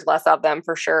 guns because there's less of them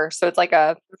for sure. So it's like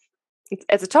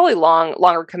it's a totally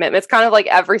longer commitment. It's kind of like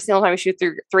every single time you shoot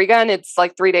through 3-gun, it's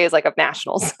like 3 days like of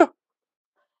nationals.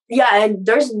 Yeah, and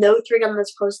there's no 3-gun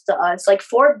that's close to us. Like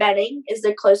Fort Benning is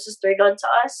the closest 3-gun to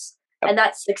us, and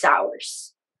that's 6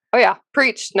 hours. Oh yeah,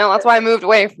 preach. No, that's why I moved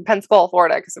away from Pensacola,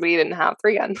 Florida, because we didn't have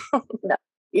 3-gun. No.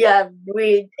 Yeah,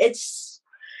 it's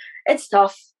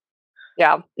tough.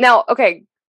 Yeah. Now, okay,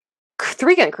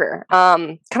 3-gun career.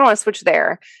 Kind of want to switch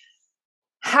there.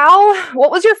 What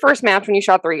was your first match when you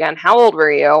shot 3-gun? How old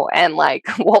were you? And like,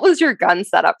 what was your gun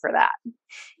setup for that?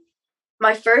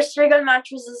 My first 3-gun match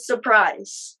was a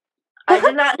surprise. I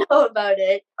did not know about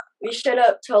it. We showed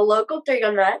up to a local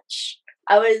 3-gun match.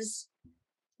 I was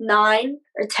 9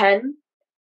 or 10,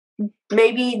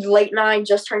 maybe late 9,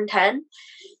 just turned 10.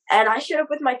 And I showed up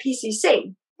with my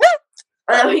PCC.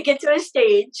 And then we get to a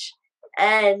stage,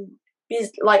 and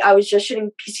I was just shooting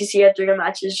PCC at 3-gun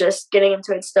matches, just getting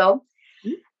into it still.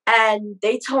 And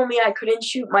they told me I couldn't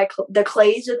shoot the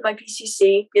clays with my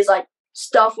PCC because like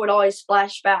stuff would always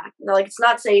splash back. And they're like, it's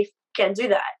not safe. Can't do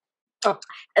that. Oh.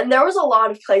 And there was a lot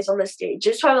of clays on the stage.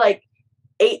 Just probably like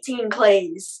 18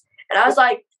 clays. And I was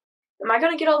like, am I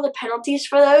going to get all the penalties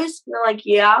for those? And they're like,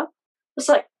 yeah. I was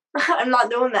like, I'm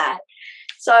not doing that.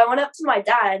 So I went up to my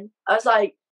dad. I was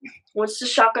like, what's the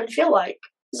shotgun feel like?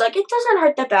 He's like, it doesn't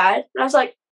hurt that bad. And I was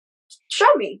like,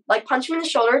 show me. Like, punch me in the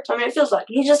shoulder. Tell me what it feels like.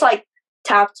 And he just, like,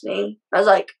 tapped me. I was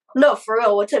like, no, for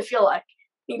real. What's it feel like?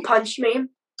 He punched me.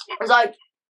 I was like,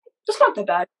 it's not that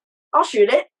bad. I'll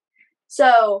shoot it.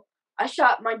 So I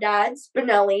shot my dad's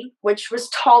Benelli, which was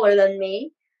taller than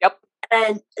me. Yep.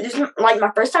 And it was like my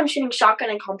first time shooting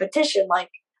shotgun in competition. Like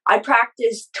I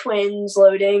practiced twins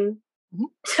loading.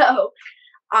 So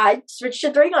I switched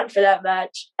to 3-gun for that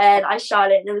match and I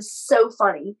shot it, and it was so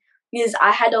funny because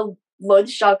I had to load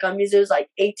the shotgun because it was like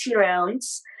 18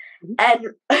 rounds. and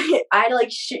I had to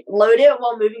like load it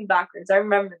while moving backwards. I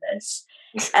remember this.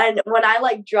 And when I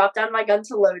like dropped down my gun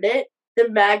to load it, the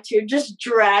mag tube just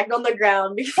dragged on the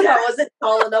ground because I wasn't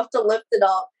tall enough to lift it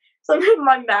up. So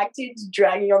my mag tube's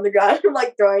dragging on the ground and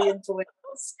like throwing into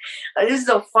windows. This is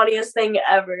the funniest thing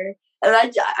ever. And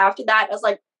after that, I was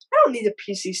like, I don't need a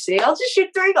PCC. I'll just shoot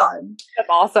 3-gun. That's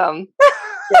awesome.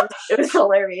 It was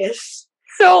hilarious.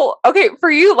 So, okay, for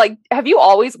you, like, have you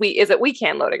always is it weak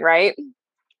hand loading, right?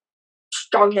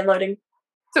 Strong hand loading.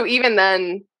 So even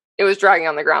then, it was dragging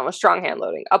on the ground with strong hand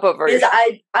loading up over.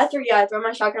 I threw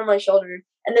my shotgun on my shoulder,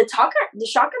 and the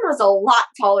shotgun was a lot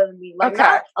taller than me. Like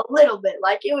not a little bit,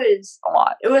 like it was a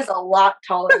lot. It was a lot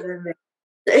taller than me.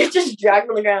 It just dragged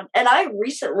on the ground, and I'm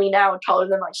recently now taller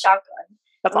than my shotgun.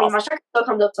 That's awesome. My shotgun still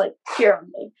comes up to like here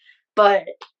on me, but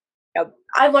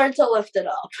I've learned to lift it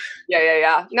up.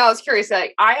 Yeah. No, I was curious.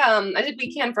 Like I did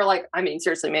weak hand for like, I mean,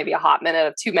 seriously, maybe a hot minute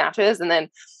of 2 matches, and then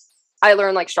I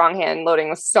learned like strong hand loading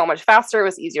was so much faster. It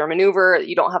was easier maneuver.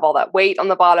 You don't have all that weight on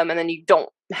the bottom, and then you don't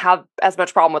have as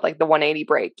much problem with like the 180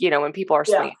 break, when people are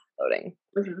swinging loading.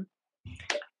 Mm-hmm.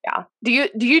 Yeah. Do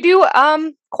you do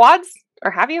quads, or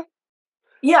have you?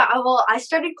 Yeah. Well, I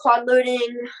started quad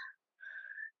loading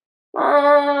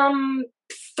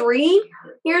 3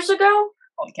 years ago.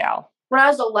 Holy cow. When I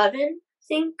was 11, I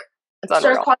think. It's unreal.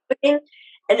 Started quad loading.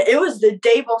 And it was the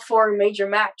day before a major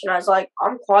match, and I was like,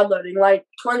 I'm quad loading. Like,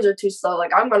 twins are too slow.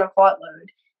 Like, I'm going to quad load.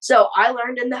 So I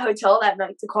learned in the hotel that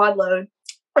night to quad load.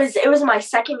 It was my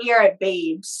second year at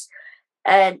Babes.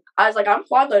 And I was like, I'm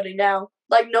quad loading now.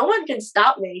 Like, no one can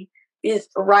stop me. Because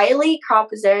Riley, Crop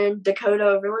was there, and Dakota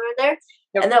Overland were there.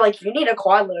 Yep. And they're like, you need a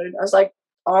quad load. I was like,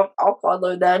 I'll quad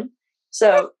load then.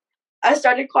 So I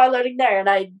started quad loading there, and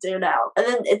I do now. And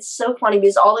then it's so funny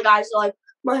because all the guys are like,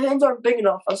 my hands aren't big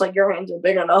enough. I was like, your hands are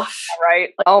big enough. Right.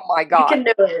 Like, oh my God. You can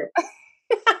do it.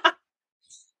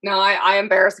 No, I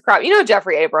embarrassed the crowd.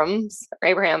 Jeffrey Abrams, or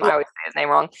Abraham, yeah. I always say his name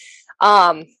wrong.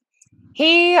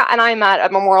 He and I met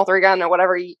at Memorial 3-gun or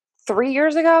whatever 2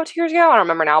 years ago, I don't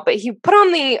remember now, but he put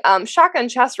on the shotgun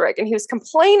chest rig, and he was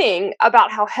complaining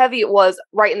about how heavy it was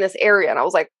right in this area. And I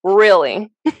was like,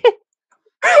 really?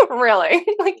 Really?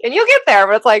 Like, and you'll get there,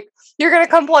 but it's like, you're going to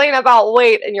complain about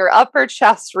weight in your upper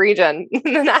chest region.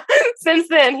 Since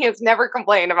then, he has never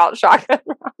complained about shotgun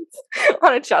rounds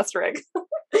on a chest rig.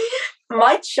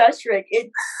 My chest rig,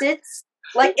 it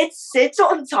sits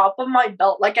on top of my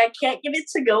belt. Like, I can't get it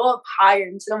to go up higher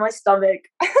into my stomach.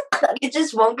 It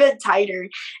just won't get tighter.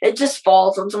 It just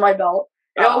falls onto my belt.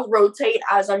 It'll rotate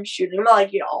as I'm shooting. I'm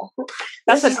like, y'all,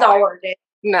 this is not working.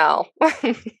 No.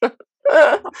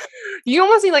 You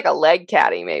almost need like a leg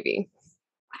caddy, maybe.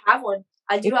 I have one.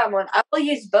 I do have one. I will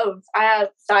use both. I have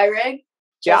thigh rig,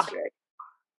 chest rig.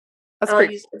 That's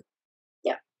great.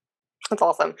 Yeah. That's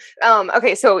awesome.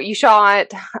 Okay, so you shot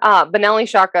Benelli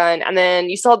shotgun, and then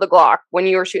you still had the Glock when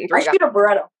you were shooting 3-gun. I shoot a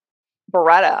Beretta.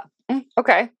 Beretta.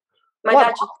 Okay. My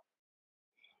dad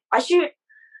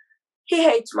he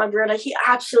hates my Beretta. He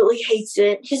absolutely hates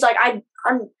it. He's like,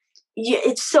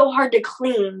 it's so hard to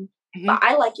clean. Mm-hmm. But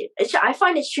I like it. I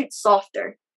find it shoots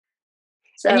softer.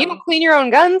 So. And you don't clean your own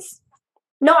guns?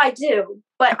 No, I do.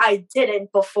 But I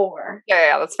didn't before.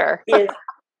 Yeah, that's fair. And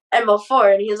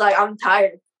he was like, I'm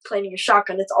tired of cleaning your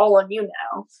shotgun. It's all on you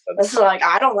now. It's like,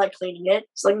 I don't like cleaning it.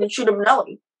 It's like, you shoot a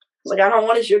Benelli. It's like, I don't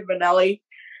want to shoot a Benelli.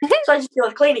 So I just feel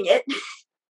like cleaning it.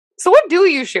 So what do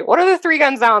you shoot? What are the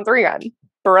 3-guns now on 3-gun?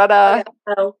 Beretta? Okay,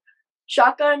 so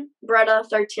shotgun, Beretta,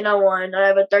 1301. And I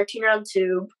have a 13-round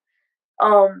tube.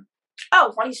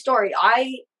 Funny story.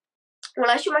 When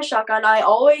I shoot my shotgun, I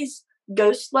always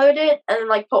ghost load it and then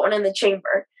like put one in the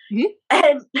chamber. Mm-hmm.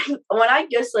 And when I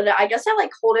ghost load it, I guess I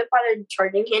like hold it by the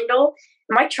charging handle.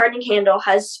 My charging handle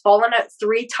has fallen out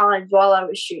 3 times while I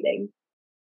was shooting.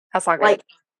 That's not good. Like,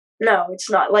 no, it's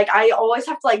not. Like, I always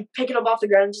have to like pick it up off the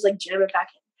ground and just like jam it back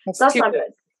in. So that's not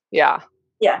good. Yeah.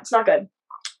 Yeah, it's not good.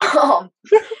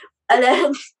 And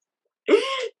then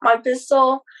my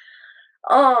pistol,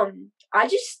 I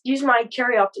just use my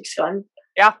carry optics gun.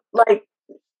 Yeah. Like,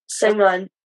 same gun.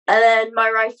 And then my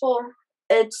rifle,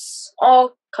 it's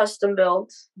all custom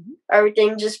built. Mm-hmm.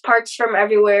 Everything, just parts from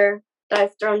everywhere that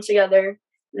I've thrown together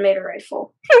and made a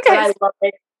rifle. Okay. And I love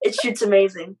it. It shoots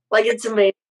amazing. Like, it's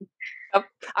amazing. Yep.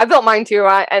 I built mine too.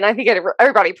 And I think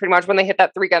everybody pretty much, when they hit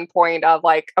that 3-gun point of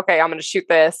like, okay, I'm going to shoot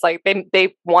this, like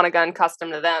they want a gun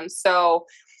custom to them. So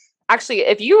actually,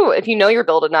 if you know your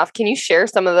build enough, can you share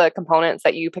some of the components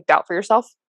that you picked out for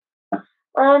yourself?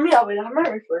 Yeah, wait, I'm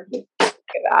ready for it. Look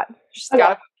at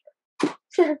that.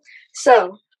 Okay.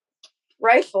 So,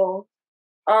 rifle,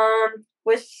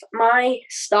 with my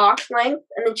stock length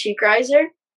and the cheek riser,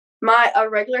 my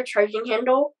regular charging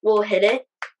handle will hit it.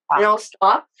 and it'll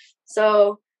stop.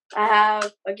 So I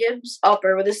have a Gibbs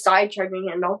upper with a side charging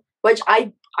handle, which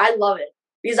I love it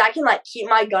because I can like keep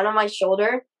my gun on my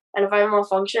shoulder, and if I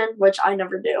malfunction, which I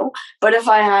never do, but if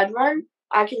I had one,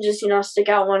 I can just stick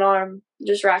out one arm,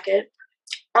 just rack it.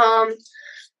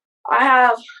 I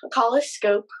have a Collis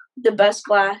scope, the best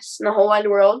glass in the whole wide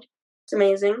world. It's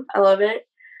amazing. I love it.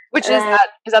 Which is that?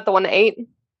 Is that the 1-8?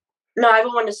 No, I have a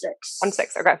 1-6.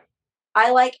 1-6. Okay.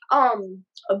 I like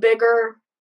a bigger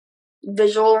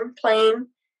visual plane,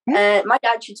 and my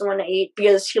dad shoots a 1-8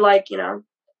 because he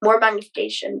more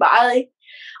magnification. But I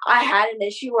had an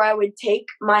issue where I would take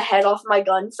my head off my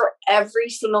gun for every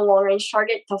single long range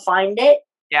target to find it.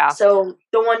 Yeah. So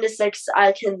the 1-6,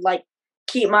 I can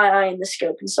keep my eye in the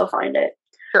scope and still find it.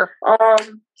 Sure.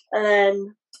 And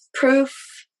then proof,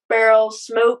 barrel,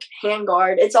 smoke,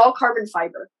 handguard. It's all carbon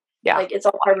fiber. Yeah. It's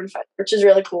all carbon fiber, which is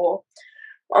really cool.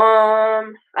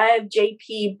 I have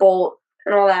JP bolt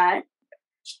and all that.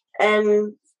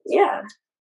 And yeah.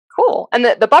 Cool. And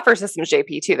the buffer system is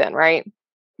JP too then, right?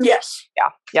 Yes. Yeah.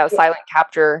 Yeah. The silent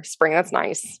capture spring. That's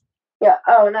nice. Yeah.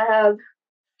 Oh, and I have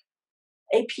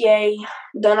APA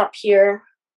done up here.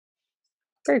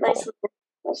 Very cool.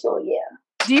 Nice little, yeah.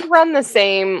 Do you run the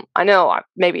same? I know,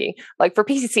 maybe for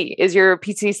PCC, is your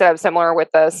PCC setup similar with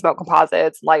the smoke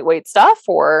composites, lightweight stuff,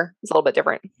 or is it a little bit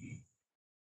different?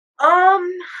 Not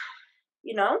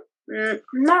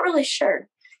really sure.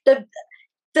 The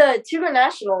Tuga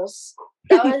Nationals,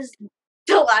 that was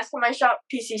the last time I shot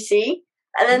PCC,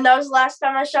 and then that was the last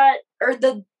time I shot,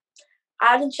 I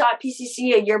hadn't shot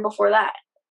PCC a year before that.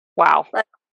 Wow.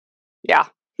 Yeah.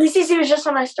 PCC was just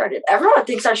when I started. Everyone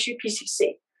thinks I shoot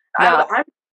PCC. No.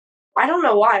 I don't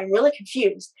know why. I'm really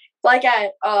confused.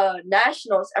 At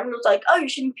Nationals, everyone's like, "Oh, you're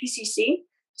shooting PCC?"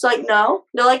 It's like, no.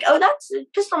 They're like, "Oh, that's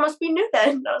pistol must be new then."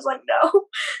 And I was like, "No."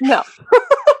 No.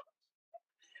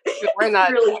 You've been wearing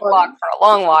that really block for a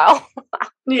long while.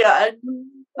 Yeah.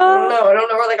 No, I don't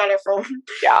know where they got it from.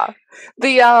 Yeah.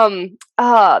 The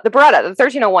Beretta, the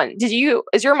 1301.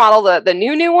 Is your model the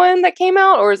new one that came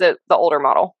out, or is it the older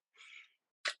model?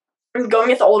 I'm going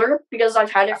with older because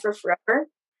I've had it for forever.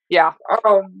 Yeah.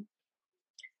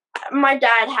 My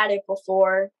dad had it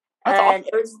before, That's and awesome.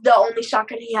 it was the only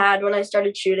shotgun he had when I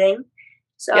started shooting.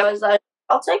 So I was like,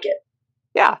 I'll take it.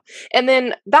 Yeah. And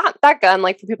then that gun,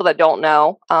 for people that don't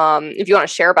know, if you want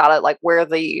to share about it, where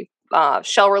the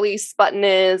shell release button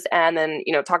is, and then,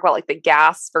 talk about the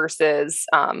gas versus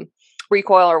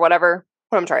recoil or whatever.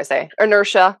 What I'm trying to say.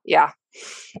 Inertia. Yeah.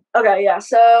 Okay, yeah.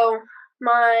 So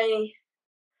my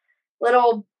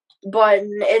little button,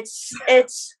 it's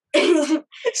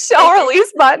shell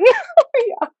release button.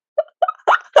 Yeah.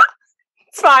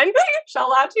 It's fine. Shell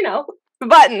latch, the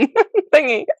button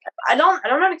thingy. I don't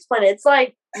know how to explain it. It's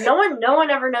no one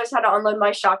ever knows how to unload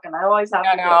my shotgun. I always have to.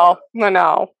 I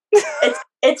know.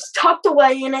 It's tucked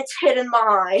away and it's hidden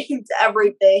behind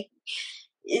everything.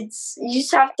 You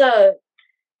just have to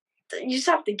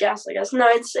guess, I guess. No,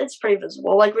 it's pretty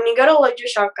visible. When you go to load your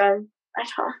shotgun,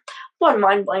 one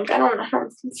mind blank. I'm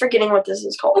forgetting what this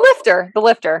is called. The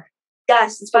lifter.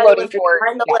 Yes, it's by the lifter.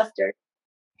 Behind the lifter,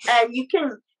 and you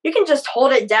can just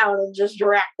hold it down and just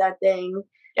rack that thing.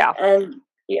 Yeah. And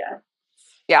yeah.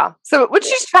 Yeah. So what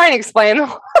she's trying to explain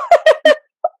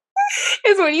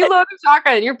is when you load a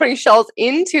shotgun, you're putting shells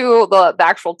into the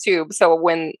actual tube. So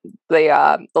when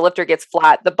the lifter gets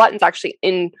flat, the button's actually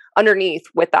underneath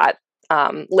with that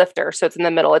lifter. So it's in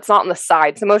the middle. It's not on the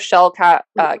side. So most shell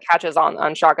catches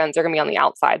on shotguns are going to be on the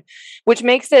outside, which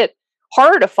makes it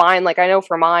harder to find. I know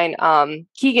for mine,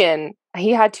 Keegan,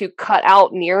 he had to cut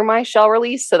out near my shell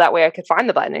release so that way I could find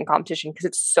the button in competition because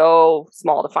it's so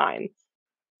small to find.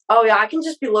 Oh yeah, I can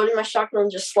just be loading my shotgun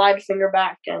and just slide a finger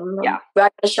back and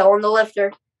back the shell in the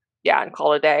lifter. Yeah, and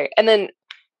call it a day. And then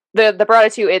the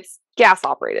Beretta 2, it's gas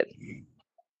operated.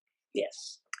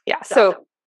 Yes. Yeah, so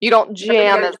you don't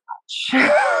jam as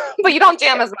much, but you don't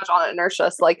jam as much on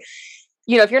inertia. So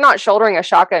if you're not shouldering a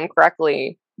shotgun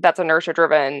correctly, that's inertia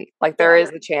driven. There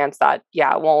is a chance that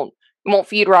it won't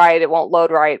feed right, it won't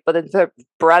load right. But the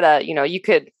Beretta, you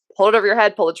could hold it over your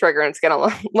head, pull the trigger, and it's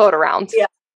gonna load around.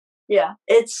 Yeah,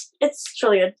 it's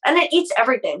really good, and it eats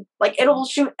everything. It'll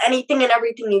shoot anything and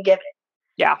everything you give it.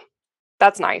 Yeah,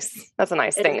 that's nice. That's a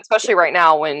nice thing, especially right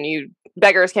now when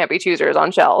beggars can't be choosers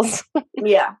on shells.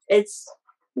 Yeah, it's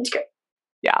great.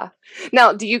 Yeah.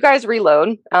 Now, do you guys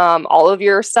reload all of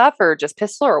your stuff, or just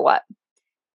pistol, or what?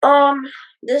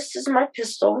 This is my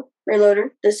pistol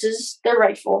reloader. This is the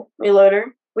rifle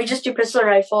reloader. We just do pistol and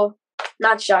rifle,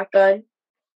 not shotgun.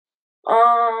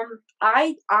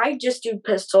 I just do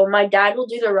pistol. My dad will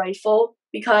do the rifle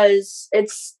because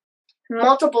it's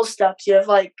multiple steps. You have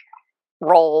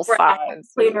roll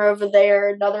size. Cleaner over there.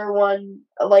 Another one,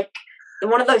 like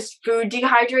one of those food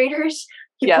dehydrators.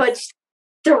 He puts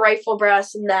the rifle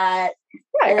brass in that.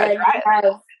 Yeah, and then you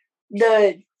have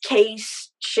the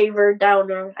case shaver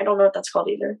downer. I don't know what that's called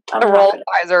either. The roll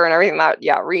visor and everything that,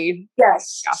 read.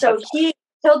 Yes. Yeah, so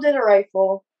he'll do the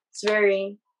rifle. It's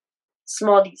very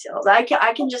small details. I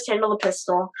can just handle the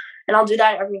pistol, and I'll do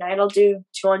that every night. I'll do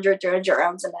 200, 300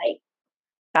 rounds a night.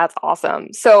 That's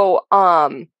awesome. So,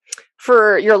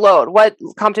 for your load, what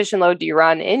competition load do you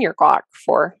run in your Glock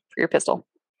for your pistol?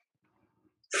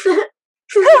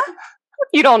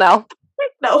 You don't know?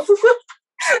 No.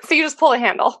 So you just pull the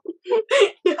handle.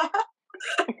 Yeah.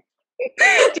 Do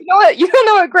you know what? You don't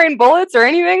know what grain bullets or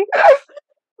anything?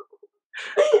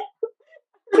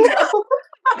 No.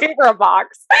 Paper a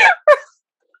box.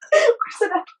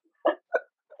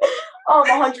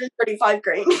 135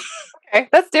 grain. Okay,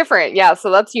 that's different. Yeah,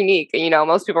 so that's unique.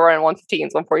 Most people run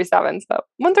 115s, 147s, so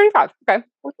 135. Okay.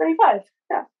 135.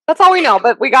 Yeah. That's all we know,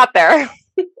 but we got there.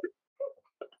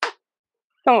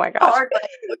 Oh my gosh.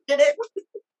 Did it?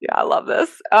 Yeah, I love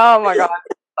this. Oh my god.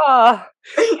 All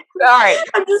right.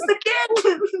 I'm just a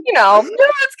kid. No,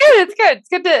 it's good. It's good. It's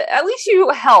good to at least you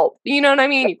help. You know what I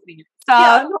mean? You clean your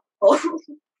stuff.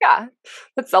 Yeah,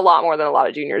 that's a lot more than a lot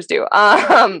of juniors do.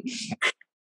 All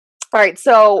right.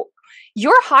 So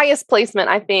your highest placement,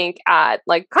 I think, at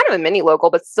like kind of a mini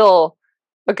local, but still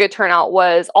a good turnout,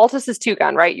 was Altus's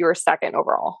 2-gun, right? You were second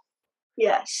overall.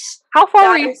 Yes. How far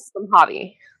were you from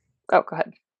Javi? Oh, go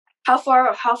ahead. How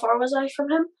far was I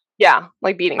from him? Yeah,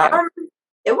 like beating him.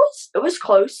 It was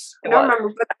close. I don't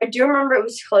remember, but I do remember it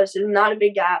was close. It was not a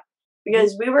big gap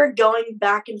because we were going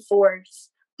back and forth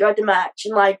throughout the match.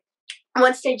 And like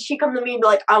one stage, she come to me and be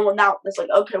like, "I won that one." It's like,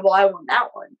 okay, well, I won that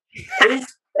one.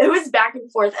 It was back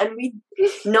and forth, and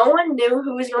no one knew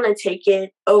who was going to take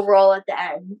it overall at the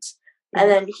end. And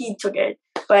then he took it,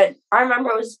 but I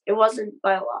remember it wasn't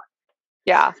by a lot.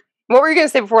 Yeah. What were you going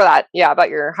to say before that? Yeah, about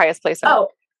your highest placement.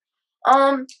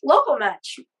 Local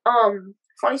match.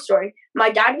 Funny story. My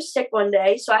dad was sick one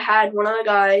day, so I had one of the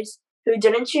guys who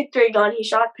didn't shoot 3-gun. He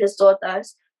shot pistol at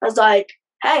us. I was like,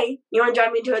 "Hey, you want to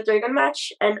drive me to a 3-gun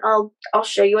match, and I'll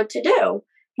show you what to do."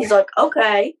 He's like,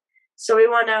 "Okay." So we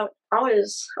went out. I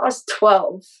was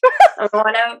 12. I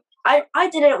went out. I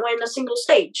didn't win a single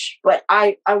stage, but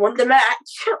I won the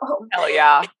match. Hell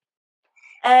yeah.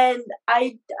 And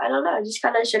I don't know. I just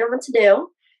kind of showed him what to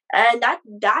do, and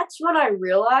that's when I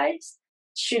realized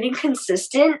shooting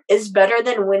consistent is better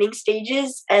than winning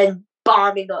stages and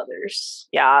bombing others.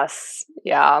 Yes.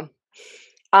 Yeah.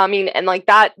 I mean, and like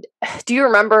that, do you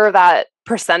remember that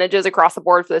percentages across the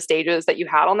board for the stages that you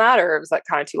had on that, or was that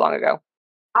kind of too long ago?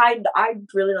 I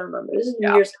really don't remember. This is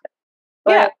years ago.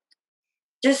 But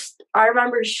just, I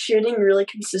remember shooting really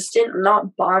consistent,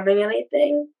 not bombing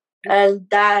anything. And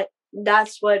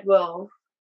that's what will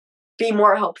be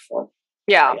more helpful.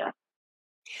 Yeah.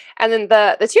 And then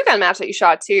the 2-gun match that you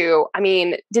shot too, I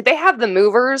mean, did they have the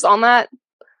movers on that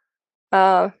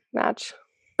match?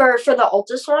 For the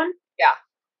Altus one? Yeah.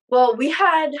 Well, we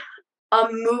had a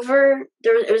mover.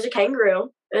 It was a kangaroo.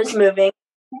 It was moving.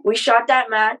 We shot that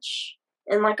match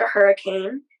in like a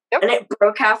hurricane. Yep. And it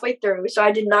broke halfway through, so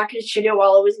I did not get to shoot it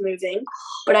while it was moving.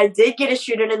 But I did get to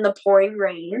shoot it in the pouring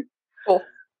rain. Cool.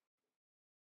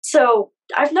 So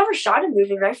I've never shot a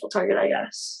moving rifle target, I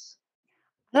guess.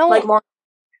 No. Like long.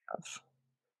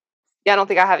 Yeah, I don't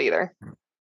think I have either.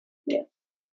 Yeah.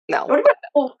 No. Would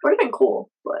have been cool,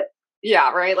 but.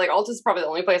 Yeah, right? Like, Altus is probably the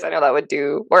only place I know that would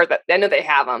do, or that I know they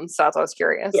have them, so that's why I was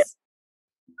curious.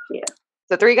 Yeah.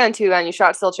 So 3-gun, 2-gun, you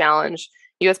shot Steel Challenge,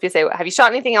 USPSA. Have you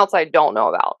shot anything else I don't know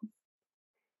about?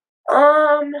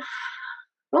 I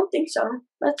don't think so.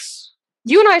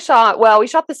 You and I we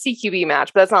shot the CQB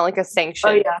match, but that's not like a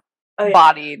sanctioned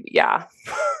bodied. Yeah.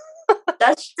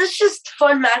 That's just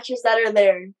fun matches that are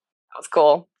there. That's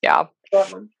cool. Yeah.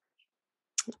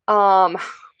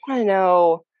 I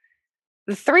know.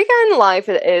 The 3-gun life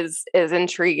is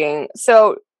intriguing.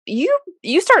 So you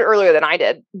started earlier than I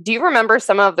did. Do you remember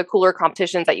some of the cooler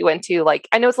competitions that you went to? Like,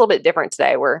 I know it's a little bit different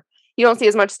today where you don't see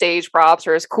as much stage props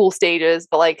or as cool stages,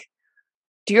 but like,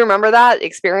 do you remember that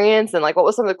experience? And like, what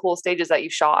was some of the cool stages that you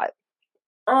shot?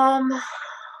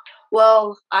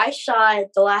 Well, I shot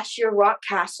the last year Rock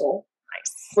Castle,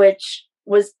 which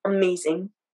was amazing.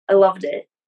 I loved it.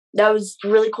 That was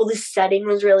really cool. The setting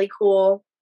was really cool.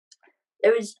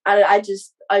 It was, I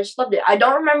just loved it. I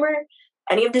don't remember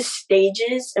any of the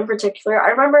stages in particular.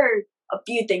 I remember a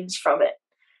few things from it.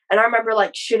 And I remember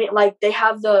like shooting, like they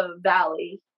have the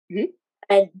valley. Mm-hmm.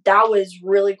 And that was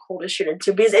really cool to shoot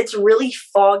into because it's really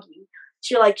foggy.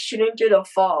 So you're like shooting through the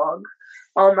fog.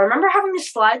 I remember having to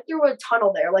slide through a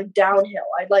tunnel there, like downhill.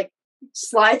 I'd like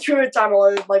slide through a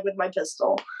tunnel like with my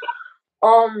pistol.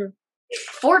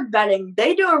 Fort Benning,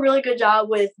 they do a really good job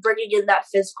with bringing in that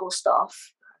physical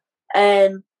stuff.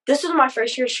 And this was my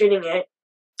first year shooting it,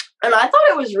 and I thought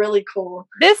it was really cool.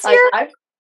 This Like, year?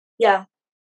 Yeah.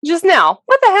 Just now.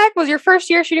 What the heck was your first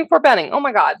year shooting Fort Benning? Oh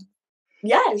my God.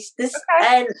 Yes. Okay.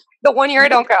 And the 1 year I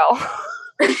don't go.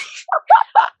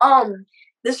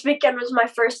 This weekend was my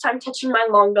first time touching my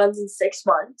long guns in 6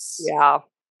 months. Yeah.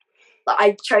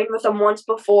 I trained with them once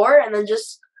before and then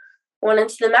just went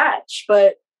into the match,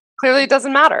 but clearly it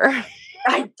doesn't matter.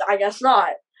 I guess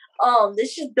not.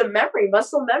 This is the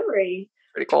muscle memory.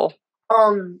 Pretty cool.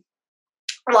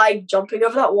 Like jumping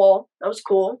over that wall, that was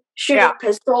cool. Shooting a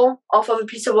pistol off of a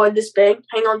piece of wood this big,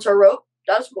 hanging onto a rope,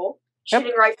 that was cool.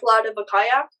 Shooting rifle out of a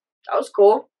kayak, that was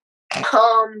cool.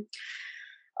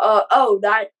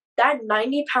 That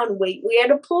 90-pound weight we had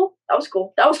to pull, that was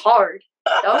cool. That was hard.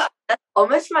 That's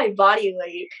almost my body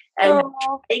weight, and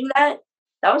doing that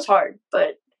was hard.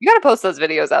 But you gotta post those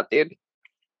videos up, dude.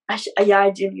 I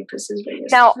do need to post those videos.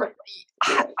 Now,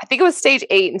 I think it was stage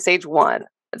 8 and stage 1.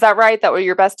 Is that right? That were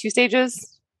your best 2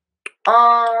 stages?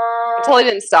 I totally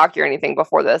didn't stalk you or anything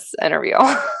before this interview.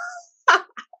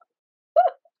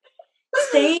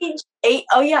 Stage 8.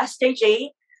 Oh yeah, stage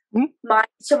 8.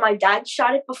 Mm-hmm. My dad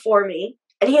shot it before me,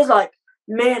 and he was like,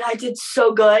 "Man, I did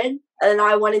so good." And then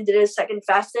I went and did it a second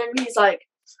faster, and he's like,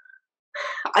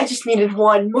 "I just needed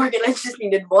one, Morgan. I just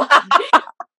needed one."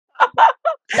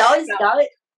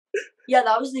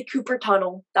 That was the Cooper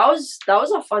Tunnel. That was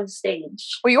a fun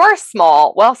stage. Well, you are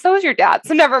small. Well, so is your dad.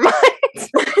 So never mind.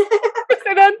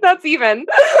 That's even.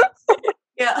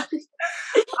 Yeah.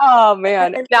 Oh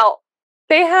man. Now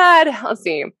they had. Let's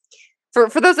see. For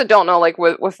those that don't know, like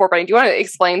with Fort Benning, do you want to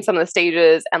explain some of the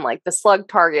stages and like the slug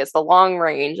targets, the long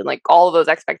range, and like all of those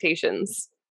expectations?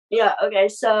 Yeah. Okay.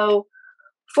 So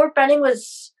Fort Benning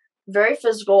was very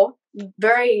physical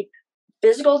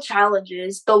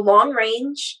challenges. The long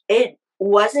range, it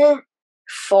wasn't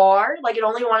far, like it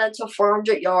only went to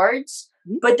 400 yards,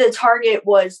 but the target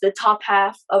was the top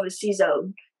half of a C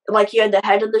zone. Like you had the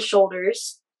head and the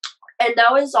shoulders, and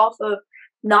that was off of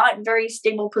not very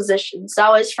stable positions.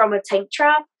 That was from a tank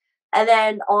trap and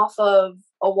then off of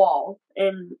a wall,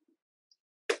 and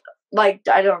like,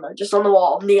 I don't know, just on the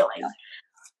wall, kneeling.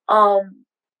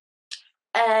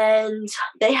 And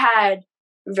they had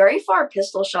very far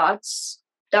pistol shots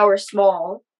that were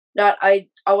small that I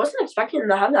wasn't expecting them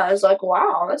to have that. I was like,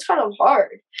 wow, that's kind of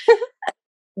hard.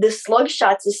 The slug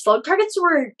targets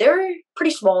were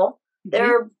pretty small.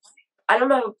 They're, I don't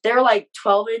know, they're like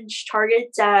 12-inch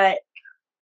targets at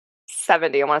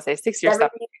 70. I want to say 60 or 70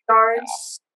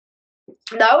 yards.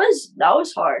 That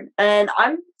was hard, and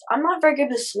I'm not very good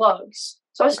with slugs,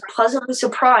 so I was pleasantly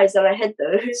surprised that I hit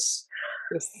those.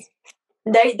 Yes.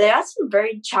 They had some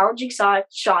very challenging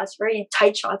shots, very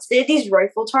tight shots. They had these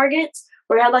rifle targets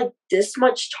where I had like this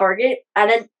much target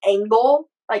at an angle,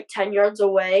 like 10 yards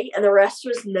away, and the rest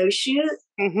was no shoot.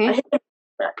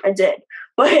 I did,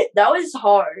 but that was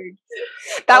hard.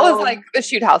 That was like the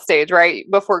shoot house stage, right?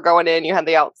 Before going in, you had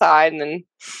the outside, and then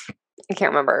I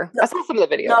can't remember. I saw some of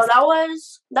the videos. No, that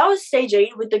was stage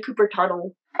 8 with the Cooper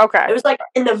Tunnel. Okay, it was like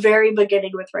in the very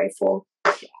beginning with rifle.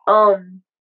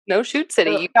 No shoot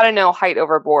city. You got to know height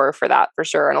over bore for that for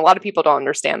sure. And a lot of people don't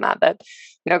understand that,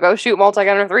 go shoot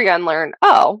multi-gun or 3-gun, learn,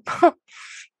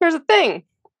 here's a thing.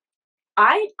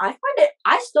 I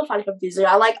still find it confusing.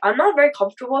 I'm not very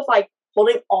comfortable with like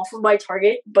holding off of my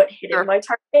target, but hitting my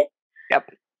target.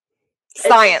 Yep.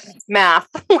 Science, math.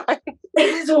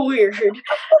 It's weird.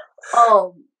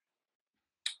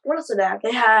 What else did they have?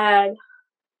 They had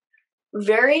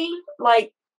very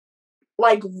like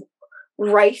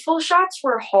rifle shots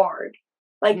were hard.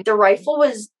 Like the rifle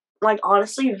was like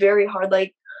honestly very hard.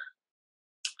 Like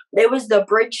there was the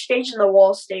bridge stage and the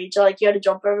wall stage. Like you had to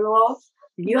jump over the wall.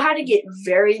 You had to get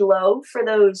very low for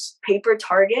those paper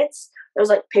targets. There was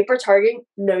like paper target,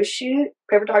 no shoot,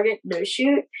 paper target, no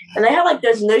shoot, and they had like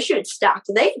those no shoot stacked.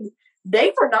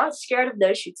 They were not scared of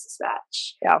no shoots this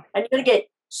match. Yeah, and you're gonna get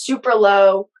super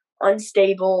low,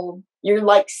 unstable. You're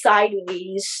like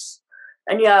sideways,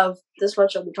 and you have this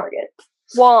much on the target.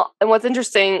 Well, and what's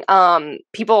interesting,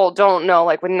 people don't know,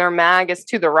 like when their mag is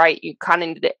to the right, you kind of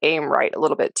need to aim right a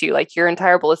little bit too. Like your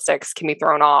entire ballistics can be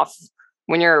thrown off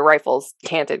when your rifle's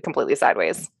canted completely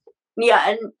sideways.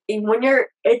 Yeah, and when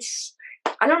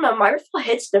I don't know, my rifle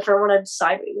hits different when I'm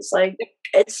sideways. Like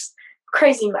it's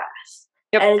crazy math.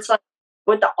 Yep. And it's like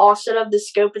with the offset of the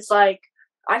scope, it's like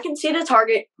I can see the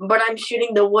target, but I'm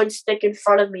shooting the wood stick in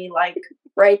front of me, like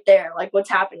right there. Like what's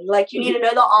happening? Like you need to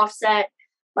know the offset.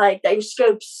 like that your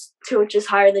scope's 2 inches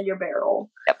higher than your barrel.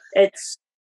 Yep.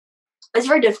 It's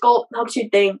very difficult. Helps you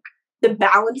think. The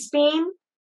balance beam,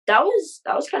 that was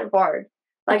kind of hard.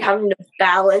 Like having to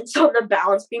balance on the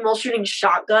balance beam while shooting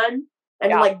shotgun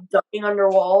and like ducking under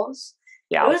walls.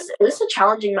 Yeah, it was a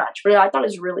challenging match, but I thought it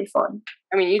was really fun.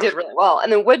 I mean, you did really well.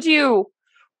 And then would you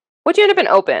end up in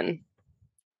open?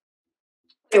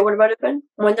 Wait, what about open?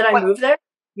 When did I move there?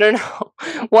 No.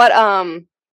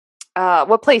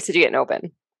 What place did you get in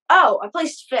open? Oh, I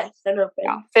placed 5th in open.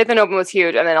 Yeah, 5th in open was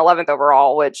huge, and then 11th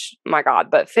overall, which, my God,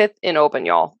 but 5th in open,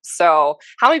 y'all. So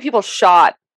how many people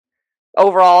shot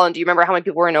overall, and do you remember how many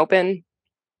people were in open?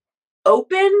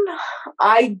 Open?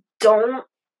 I don't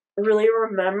really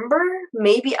remember.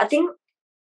 Maybe, I don't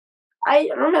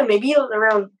know, maybe it was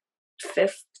around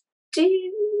 50?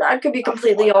 I could be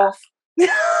completely off. I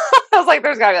was like,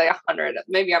 there's gotta be like 100.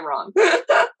 Maybe I'm wrong.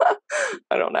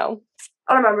 I don't know.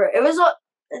 I don't remember.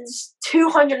 It's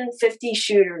 250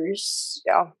 shooters.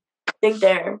 Yeah. I think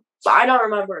there. But I don't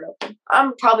remember it open.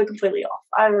 I'm probably completely off.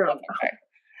 I don't know. Okay.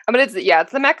 I mean, it's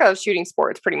the mecca of shooting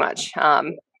sports, pretty much.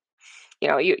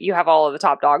 You have all of the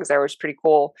top dogs there, which is pretty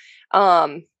cool.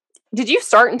 Did you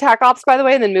start in TAC Ops, by the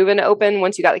way, and then move into open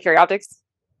once you got the carry optics?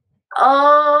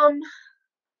 I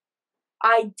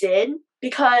did,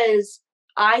 because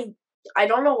I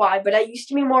don't know why, but I used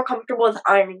to be more comfortable with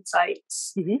iron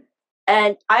sights. Mm-hmm.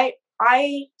 And I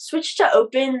switched to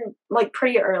open like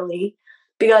pretty early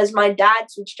because my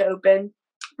dad switched to open.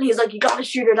 He's like, you gotta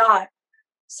shoot a dot.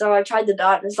 So I tried the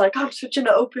dot and it's like, I'm switching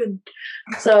to open.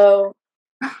 So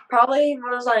probably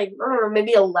when I was like, I don't know,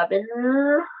 maybe 11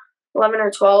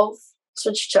 or 12,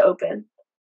 switched to open.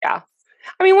 Yeah.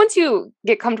 I mean, once you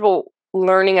get comfortable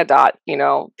learning a dot,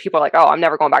 people are like, oh, I'm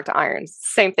never going back to irons.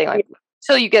 Same thing. Like,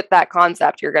 until you get that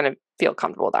concept, you're going to feel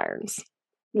comfortable with irons.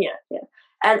 Yeah.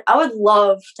 And I would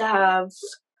love to have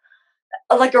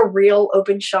like a real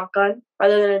open shotgun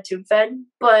rather than a tube fed,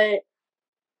 but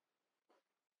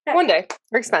one day.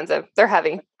 They're expensive. They're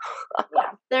heavy.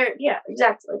 Yeah,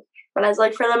 exactly. But I was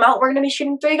like, for the amount we're going to be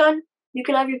shooting 3-gun, you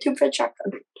can have your tube fed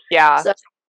shotgun. Yeah. So.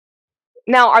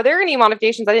 Now, are there any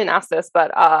modifications? I didn't ask this,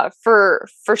 but for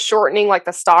shortening like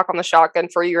the stock on the shotgun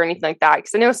for you or anything like that?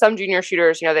 Because I know some junior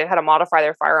shooters, they've had to modify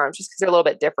their firearms just because they're a little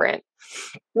bit different.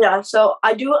 Yeah, so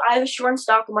I have a shortened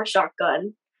stock on my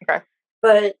shotgun. Okay.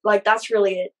 But like that's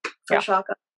really it for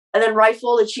shotgun. And then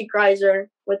rifle, the cheek riser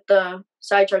with the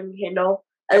side charging handle,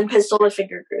 and pistol, the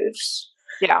finger grooves.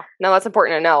 Yeah, no, that's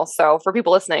important to know. So for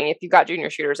people listening, if you've got junior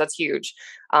shooters, that's huge.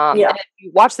 And if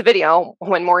you watch the video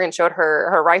when Morgan showed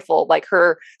her rifle, like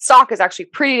her stock is actually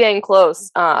pretty dang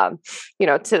close, to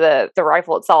the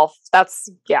rifle itself. That's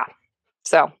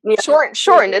So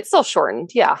shortened. It's still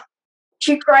shortened. Yeah.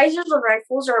 Cheek risers on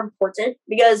rifles are important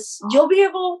because you'll be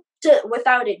able to,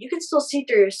 without it, you can still see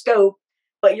through your scope,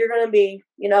 but you're gonna be,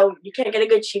 you can't get a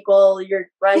good cheek while you're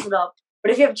rising up.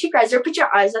 But if you have a cheek riser, put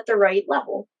your eyes at the right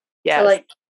level. Yeah. To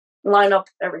line up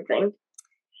everything.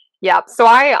 Yeah. So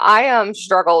I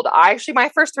struggled. My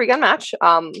first 3-gun match,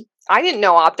 I didn't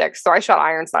know optics, so I shot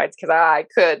iron sights because I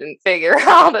couldn't figure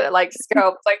out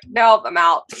scope. It's like, nope, I'm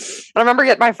out. I remember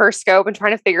getting my first scope and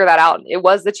trying to figure that out. It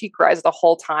was the cheek rise the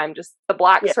whole time, just the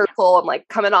black circle and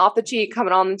coming off the cheek,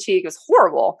 coming on the cheek. It was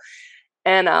horrible.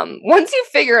 And once you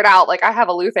figure it out, I have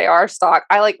a Luth AR stock.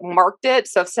 I marked it,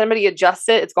 so if somebody adjusts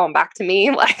it, it's going back to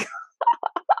me.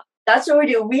 That's what we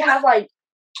do. We have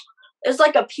it's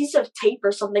like a piece of tape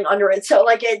or something under it, so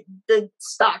the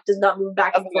stock does not move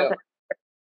back and forth.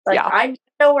 I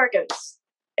know where it goes.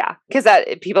 Yeah, because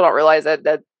people don't realize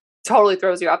that totally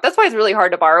throws you off. That's why it's really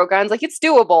hard to borrow guns. It's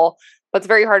doable, but it's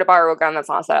very hard to borrow a gun that's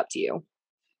not set up to you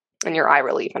and your eye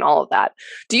relief and all of that.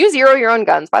 Do you zero your own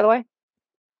guns, by the way?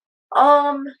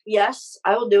 Yes,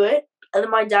 I will do it. And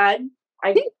then my dad,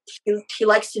 he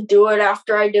likes to do it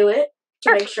after I do it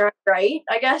to make sure I'm right.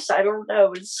 I guess I don't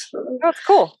know. That's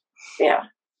cool. Yeah.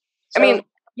 So, I mean,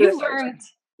 you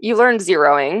learned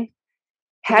zeroing.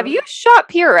 Have you shot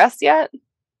PRS yet?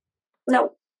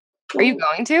 No. Are you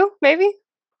going to? Maybe.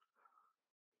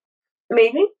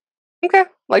 Okay.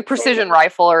 Precision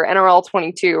rifle or NRL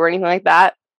 22 or anything like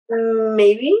that.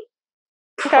 Maybe.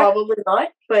 Okay. Probably not,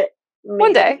 but maybe.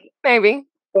 One day, maybe.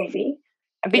 I think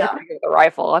pretty good with a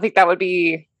rifle. I think that'd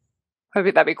be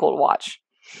cool to watch.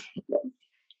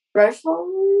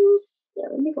 Rifle. Yeah,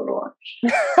 that'd be cool to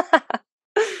watch.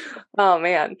 Oh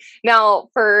man. Now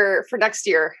for next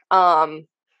year,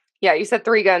 you said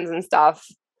 3 guns and stuff.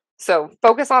 So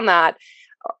focus on that.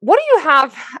 What do you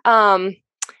have,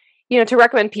 to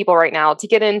recommend people right now to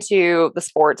get into the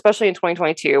sport, especially in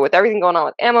 2022 with everything going on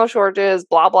with ammo shortages,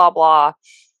 blah, blah, blah.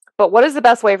 But what is the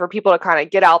best way for people to kind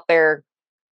of get out there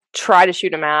try to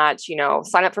shoot a match,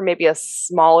 sign up for maybe a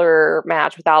smaller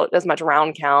match without as much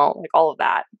round count, like all of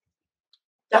that?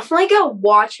 Definitely go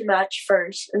watch a match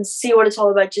first and see what it's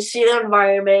all about. Just see the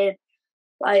environment,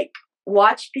 like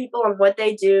watch people and what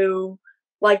they do,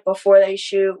 like before they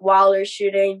shoot, while they're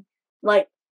shooting, like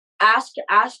ask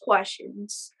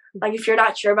questions. Like if you're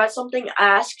not sure about something,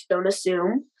 ask, don't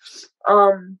assume.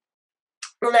 And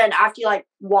then after you like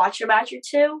watch a match or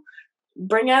two,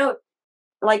 bring out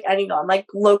like any gun. Like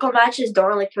local matches don't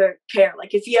really care.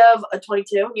 Like if you have a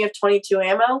 22 and you have 22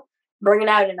 ammo, bring it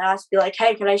out and ask, be like,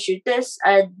 hey, can I shoot this?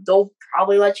 And they'll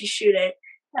probably let you shoot it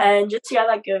and just see how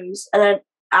that goes. And then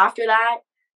after that,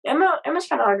 ammo's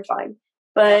kind of hard to find,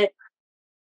 but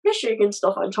I'm sure you can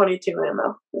still find 22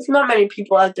 ammo. There's not many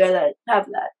people out there that have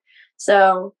that.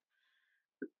 So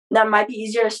that might be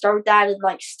easier to start with that and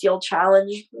like steel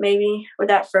challenge maybe with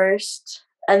that first.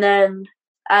 And then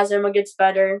as ammo gets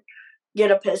better,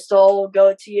 get a pistol,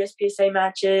 go to USPSA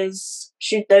matches,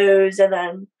 shoot those, and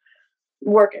then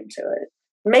work into it.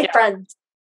 Make friends.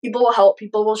 People will help.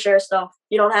 People will share stuff.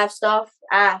 You don't have stuff,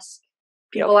 ask.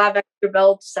 People have extra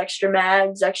belts, extra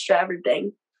mags, extra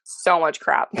everything. So much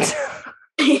crap.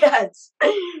 Yes.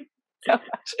 So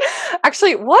much.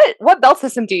 Actually, what belt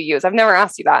system do you use? I've never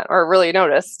asked you that or really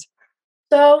noticed.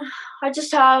 So I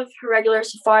just have a regular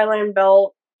Sapphire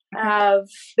belt. I have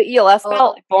the ELS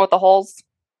belt, like the one with the holes.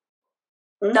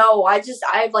 No, I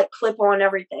have like clip on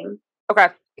everything. Okay.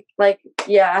 Like,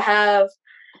 yeah, I have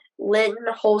lint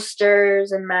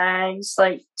holsters and mags,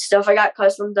 like stuff I got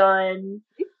custom done.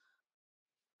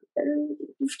 And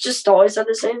just always have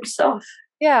the same stuff.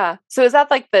 Yeah. So is that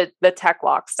like the tech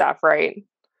lock stuff, right?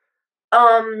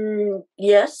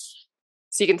 Yes.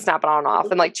 So you can snap it on and off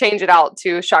and like change it out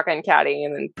to shotgun caddy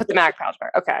and then put the mag pouch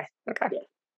back. Okay.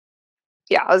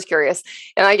 Yeah, I was curious.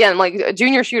 And again, like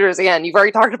junior shooters, again, you've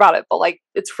already talked about it, but like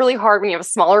it's really hard when you have a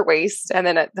smaller waist and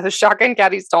then the shotgun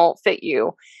caddies don't fit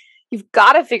you. You've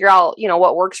got to figure out,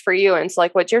 what works for you. And it's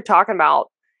like what you're talking about.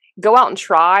 Go out and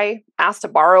try, ask to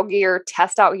borrow gear,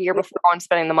 test out gear before going and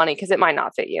spending the money because it might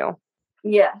not fit you.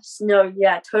 Yes. No,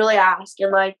 yeah, totally ask.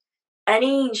 And like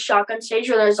any shotgun stage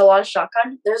where there's a lot of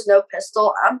shotgun, there's no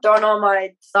pistol, I'm throwing on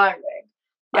my thigh rig.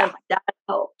 Like that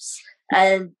helps.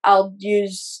 And I'll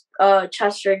use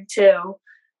chest rig too.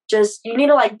 Just you need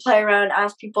to like play around,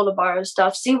 ask people to borrow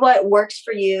stuff, see what works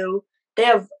for you. They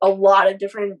have a lot of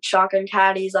different shotgun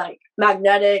caddies, like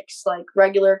magnetics, like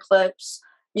regular clips.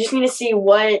 You just need to see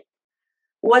what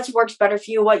works better for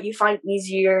you, what you find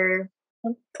easier,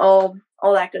 all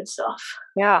that good stuff.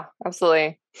 Yeah,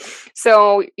 absolutely.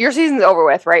 So your season's over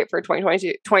with, right? For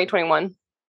 2022, 2021?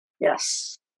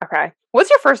 Yes. Okay. What's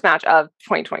your first match of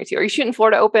 2022? Are you shooting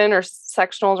Florida Open or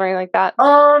sectionals or anything like that?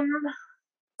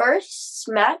 First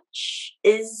match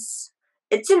it's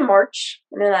in March.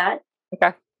 I know that.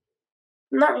 Okay.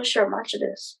 I'm not really sure what March it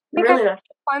is. Okay. Really not.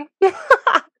 Fun.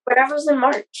 Whatever's in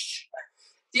March.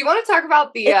 Do you want to talk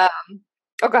about the?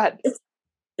 Oh, go ahead.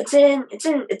 It's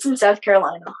in South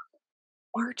Carolina.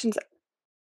 March and.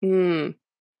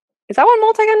 Is that when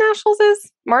Multi-Gun Nationals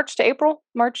is? March to April?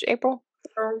 I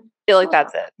feel like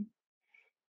that's it.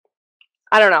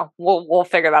 I don't know. We'll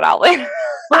figure that out later.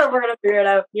 We're gonna figure it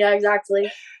out. Yeah,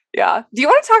 exactly. Yeah. Do you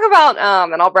want to talk about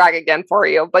and I'll brag again for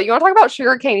you, but you want to talk about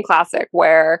Sugarcane Classic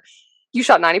where you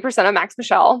shot 90% of Max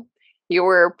Michel. You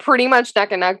were pretty much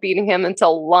neck and neck beating him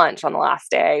until lunch on the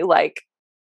last day. Like,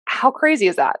 how crazy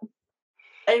is that?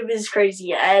 It was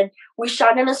crazy. And we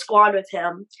shot in a squad with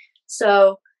him.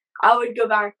 So I would go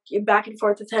back and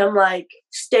forth with him, like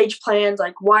stage plans,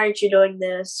 like why aren't you doing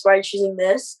this? Why are you choosing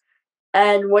this?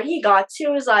 And what he got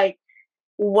to is like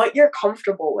what you're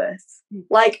comfortable with.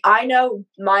 Like I know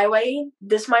my way,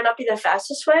 this might not be the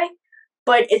fastest way,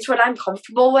 but it's what I'm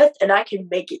comfortable with and I can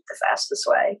make it the fastest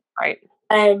way. Right.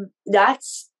 And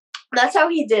that's how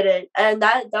he did it. And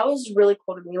that was really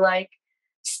cool to me. Like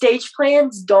stage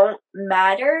plans don't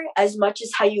matter as much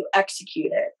as how you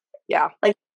execute it. Yeah.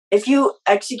 Like if you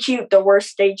execute the worst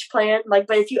stage plan, like,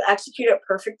 but if you execute it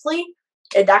perfectly,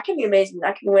 that can be amazing.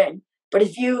 That can win. But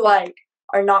if you like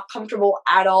are not comfortable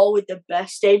at all with the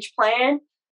best stage plan,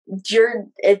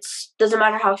 doesn't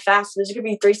matter how fast it is. It could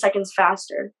be 3 seconds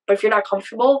faster. But if you're not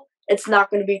comfortable, it's not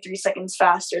going to be 3 seconds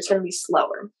faster. It's going to be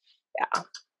slower. Yeah.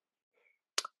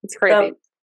 It's crazy.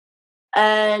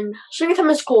 And shooting with him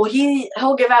is cool.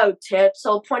 He'll give out tips.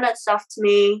 He'll point out stuff to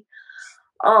me.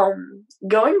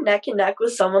 Going neck and neck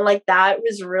with someone like that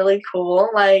was really cool.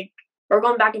 Like we're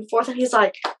going back and forth, and he's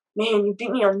like, "Man, you beat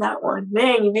me on that one.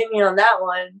 Man, you beat me on that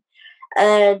one."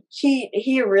 And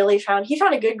he really found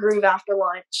a good groove after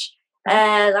lunch,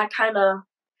 and I kind of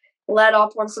let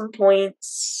up on some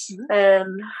points,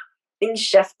 and things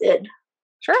shifted.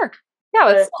 Sure. Yeah,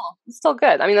 but it's still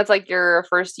good. I mean, that's like your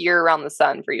first year around the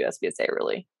sun for USPSA,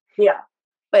 really. Yeah.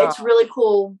 But it's really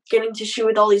cool getting to shoot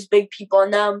with all these big people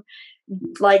and them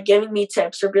like giving me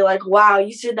tips or be like, wow,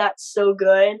 you did that so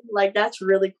good. Like, that's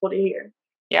really cool to hear.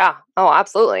 Yeah. Oh,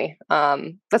 absolutely.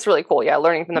 That's really cool. Yeah.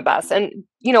 Learning from the best. And,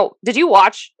 did you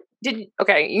watch,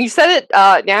 okay, you said it,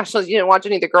 nationals, you didn't watch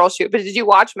any of the girls shoot, but did you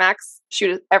watch Max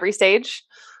shoot every stage?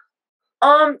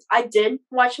 I did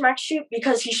watch Max shoot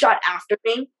because he shot after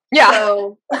me. Yeah.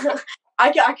 So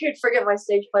I could forget my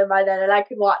stage play by then and I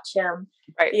could watch him.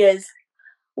 Right. Because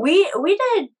we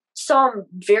did some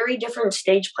very different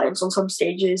stage plans on some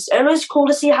stages. And it was cool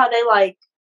to see how they like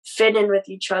fit in with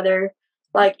each other.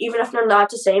 Like, even if they're not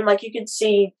the same, like you could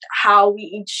see how we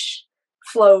each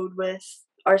flowed with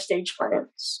our stage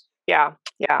plans. Yeah.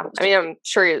 Yeah. I mean, I'm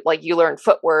sure like you learned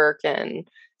footwork and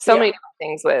so many different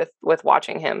things with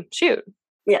watching him shoot.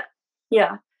 Yeah.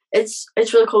 Yeah. It's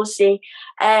really cool to see.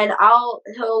 And I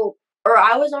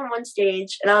was on one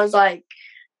stage and I was like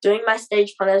doing my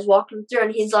stage plan. I was walking through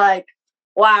and he's like,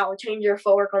 wow, change your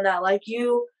footwork on that. Like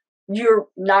you're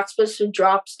not supposed to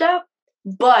drop step,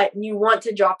 but you want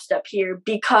to drop step here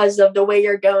because of the way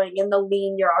you're going and the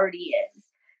lean you're already in.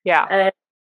 Yeah. And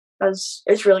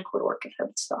it's really cool to work with him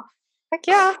and stuff. Heck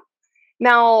yeah.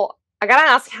 Now, I gotta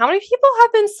ask, how many people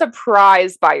have been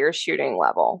surprised by your shooting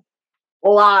level?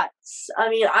 Lots. I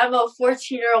mean, I'm a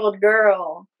 14-year-old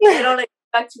girl. I don't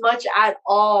expect much at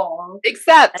all.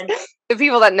 Except the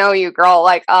people that know you, girl.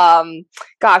 Like,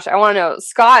 gosh, I want to know.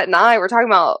 Scott and I were talking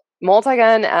about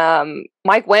multi-gun,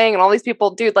 Mike Wang and all these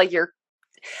people. Dude, like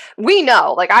we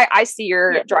know, like I see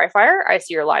your dry fire, I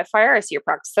see your live fire, I see your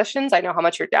practice sessions. I know how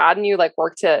much your dad and you like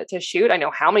work to shoot. I know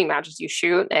how many matches you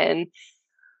shoot, and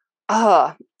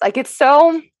like it's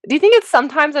so. Do you think it's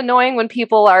sometimes annoying when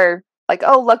people are like,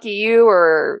 "Oh, lucky you,"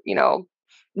 or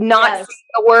not seeing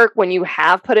the work when you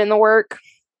have put in the work?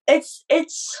 It's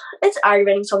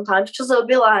aggravating sometimes because they'll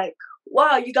be like,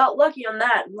 wow, you got lucky on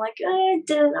that. I'm like, I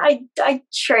didn't. I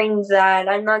trained that.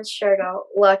 I'm not sure I got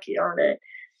lucky on it.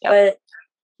 Yep. But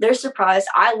they're surprised.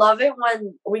 I love it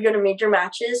when we go to major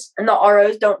matches and the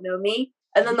ROs don't know me.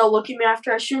 And then they'll look at me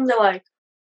after I shoot and they're like,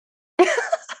 and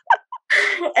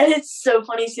it's so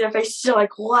funny to see their faces. They're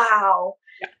like, wow.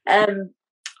 Yeah. And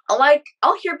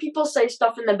I'll hear people say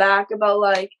stuff in the back about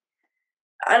like,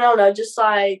 I don't know, just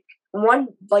like,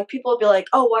 people will be like,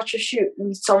 oh, watch her shoot.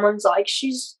 And someone's like,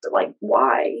 she's like,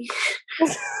 why?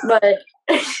 But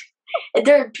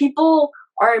people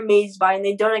are amazed by it and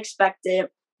they don't expect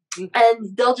it.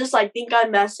 And they'll just like think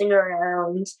I'm messing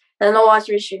around. And they'll watch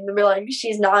me shoot and they'll be like,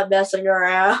 she's not messing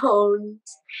around.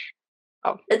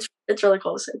 Oh. It's really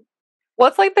cool to see.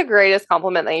 What's like the greatest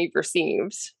compliment that you've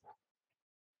received?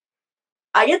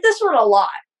 I get this one a lot.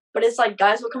 But it's like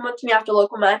guys will come up to me after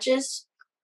local matches.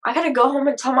 I gotta go home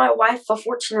and tell my wife a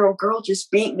 14-year-old girl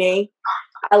just beat me.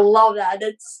 I love that.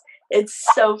 It's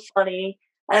so funny.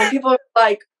 And people are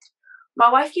like, my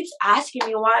wife keeps asking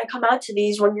me why I come out to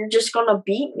these when you're just gonna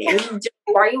beat me.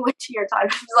 Why are you wasting your time?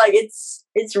 Like it's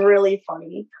really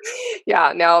funny.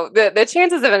 Yeah, no, the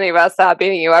chances of any of us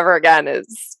beating you ever again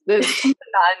is none.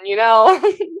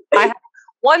 I have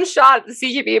one shot at the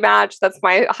CGB match. That's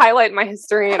my highlight in my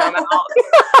history, and I'm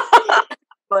out.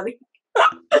 Funny.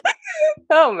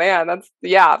 Oh man, I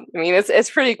mean, it's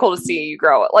pretty cool to see you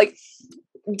grow. Like,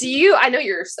 I know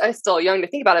you're still young to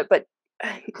think about it, but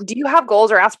do you have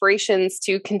goals or aspirations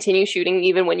to continue shooting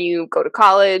even when you go to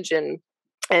college and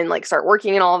like start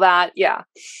working and all that? Yeah.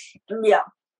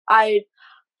 I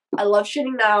love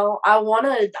shooting now.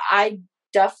 I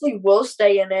definitely will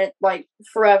stay in it like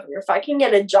forever. If I can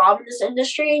get a job in this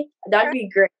industry, that'd be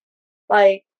great.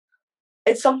 Like,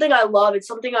 it's something I love. It's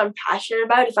something I'm passionate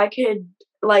about. If I can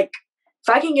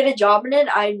get a job in it,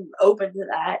 I'm open to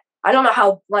that. I don't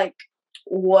know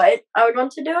what I would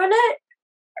want to do in it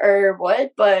or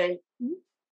what, but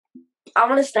I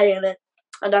want to stay in it.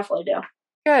 I definitely do.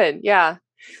 Good. Yeah.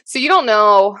 So you don't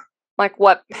know like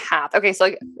what path. Okay. So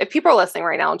like if people are listening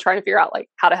right now and trying to figure out like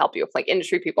how to help you, like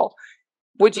industry people,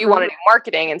 would you want to do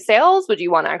marketing and sales? Would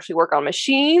you want to actually work on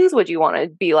machines? Would you want to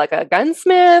be like a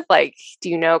gunsmith? Like,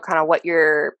 do you know kind of what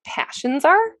your passions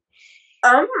are?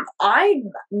 I'm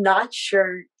not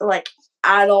sure, like,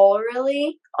 at all,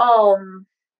 really.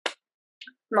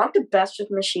 Not the best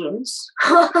with machines.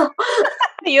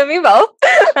 You and me both.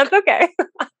 That's okay.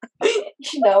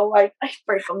 I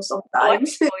break them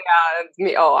sometimes.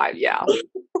 Yeah.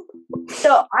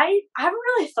 So I haven't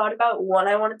really thought about what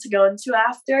I wanted to go into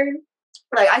after.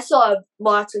 Like, I still have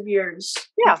lots of years.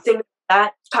 Yeah. Things like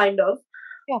that, kind of.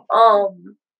 Yeah.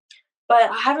 but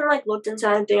I haven't like looked into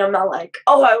anything. I'm not like,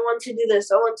 oh, I want to do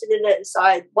this. I want to do this.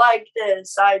 I like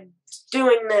this. I'm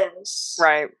doing this.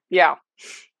 Right. Yeah.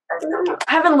 I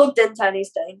haven't looked into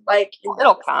anything. Like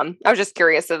it'll come. I was just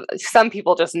curious. If some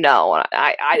people just know.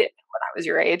 I didn't know when I was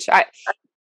your age.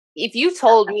 If you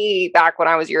told me back when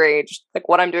I was your age, like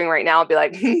what I'm doing right now, I'd be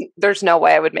like, there's no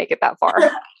way I would make it that far.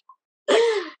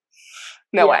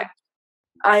 No way.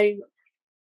 I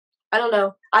don't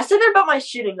know. I said that about my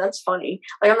shooting. That's funny.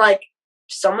 Like I'm like,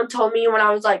 someone told me when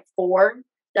I was like 4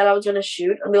 that I was gonna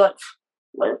shoot. I'd be like,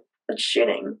 what's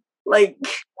shooting? Like,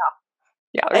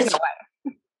 yeah, there's no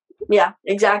way. Yeah,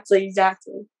 exactly.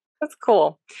 That's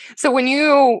cool. So when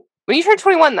you turn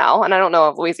 21 now, and I don't know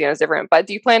if Louisiana is different, but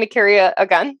do you plan to carry a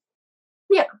gun?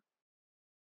 Yeah.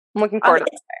 I'm looking forward to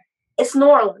that. It's New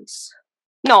Orleans.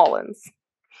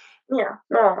 Yeah,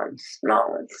 New Orleans.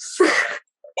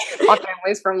 My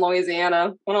family's from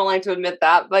Louisiana. I don't like to admit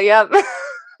that, but yeah.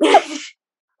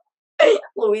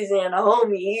 Louisiana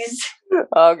homies.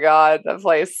 Oh God, that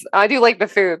place. I do like the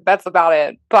food. That's about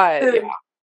it. But food. Yeah.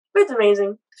 Food's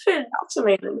amazing. It's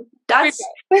amazing. That's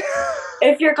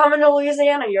if you're coming to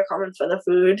Louisiana, you're coming for the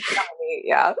food.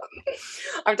 Yeah.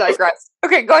 I've digressed.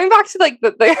 Okay, going back to like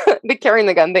the carrying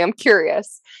the gun thing, I'm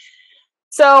curious.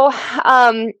 So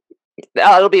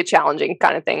it'll be a challenging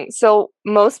kind of thing. So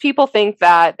most people think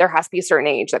that there has to be a certain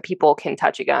age that people can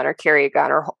touch a gun or carry a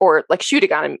gun or like shoot a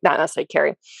gun and not necessarily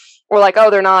carry. Or like, oh,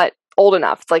 they're not old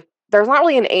enough. It's like there's not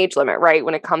really an age limit, right?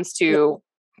 When it comes to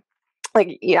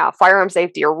like, firearm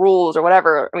safety or rules or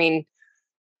whatever. I mean,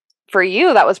 for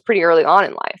you, that was pretty early on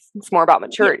in life. It's more about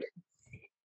maturity.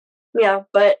 Yeah,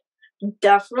 but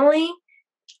definitely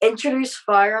introduce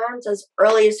firearms as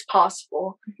early as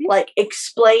possible. Mm-hmm. Like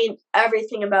explain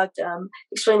everything about them.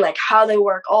 Explain like how they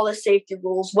work, all the safety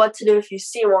rules, what to do if you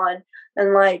see one,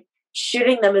 and like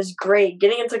shooting them is great.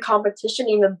 Getting into competition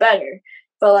even better.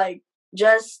 But like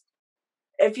just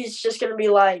if it's just gonna be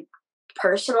like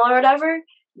personal or whatever,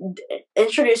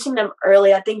 introducing them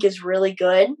early I think is really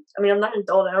good. I mean, I'm not an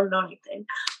adult, I don't know anything.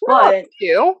 But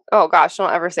you? Oh gosh,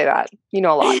 don't ever say that. You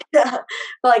know a lot. But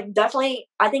like definitely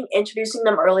I think introducing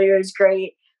them earlier is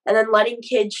great. And then letting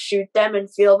kids shoot them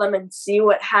and feel them and see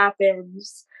what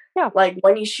happens. Yeah. Like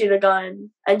when you shoot a gun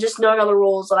and just knowing all the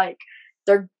rules, like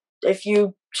if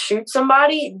you shoot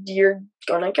somebody, you're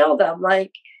gonna kill them.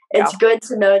 Like it's good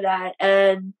to know that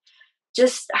and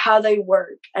just how they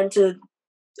work and to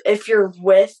if you're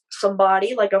with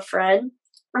somebody like a friend,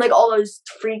 like all those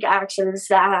freak accidents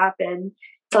that happen,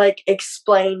 to like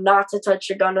explain not to touch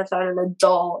a gun without an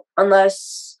adult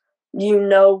unless you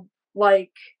know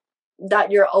like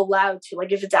that you're allowed to.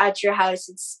 Like if it's at your house,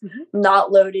 it's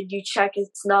not loaded. You check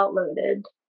it's not loaded.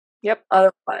 Yep.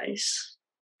 Otherwise.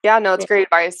 Yeah, no, it's great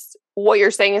advice. What you're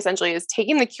saying essentially is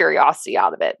taking the curiosity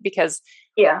out of it because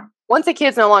once a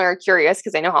kid's no longer curious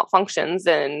because they know how it functions,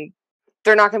 and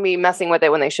they're not going to be messing with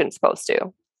it when they shouldn't supposed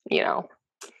to, It's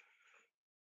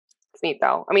neat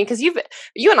though. I mean, because you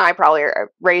and I probably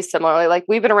are raised similarly. Like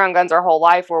we've been around guns our whole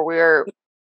life where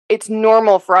it's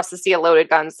normal for us to see a loaded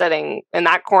gun sitting in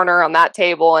that corner on that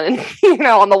table and,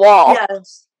 on the wall.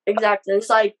 Yes, exactly. It's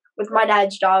like with my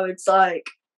dad's job, it's like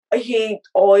he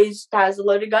always has a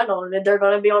loaded gun on and they're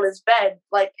going to be on his bed.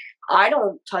 Like I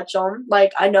don't touch them.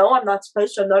 Like I know I'm not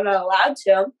supposed to. I'm not allowed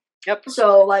to. Yep.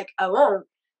 So like I won't.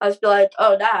 I just be like,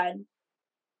 oh, Dad,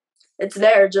 it's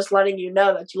there, just letting you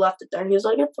know that you left it there. And he was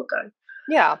like, it's okay.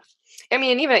 Yeah. I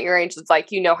mean, even at your age, it's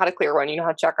like, you know how to clear one, you know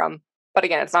how to check them. But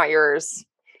again, it's not yours.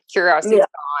 Curiosity's gone.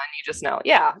 You just know.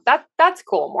 Yeah, that's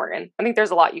cool, Morgan. I think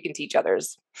there's a lot you can teach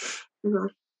others.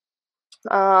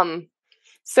 Mm-hmm.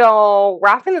 So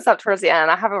wrapping this up towards the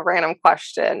end, I have a random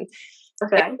question.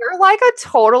 Okay. If you're like a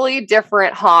totally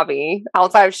different hobby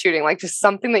outside of shooting, like just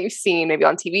something that you've seen maybe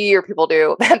on TV or people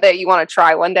do that you want to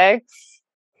try one day?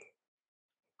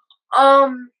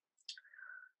 Well,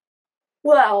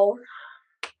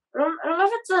 I don't know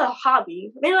if it's a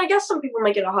hobby. I mean, I guess some people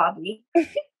make it a hobby.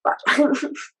 But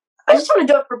I just want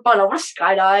to do it for fun. I want to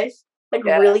skydive,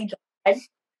 really bad.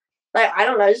 Like, I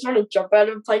don't know. I just want to jump out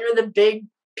of a plane with a big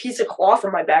piece of cloth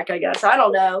on my back, I guess. I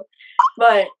don't know.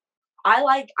 But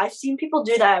I've seen people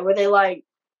do that where they like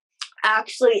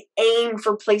actually aim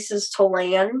for places to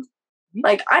land.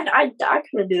 Like I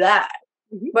couldn't do that.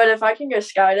 But if I can go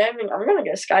skydiving, I'm gonna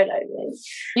go skydiving.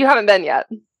 You haven't been yet?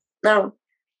 No.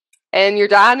 And your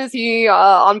dad, is he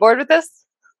on board with this?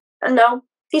 No,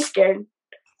 he's scared.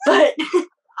 But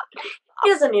he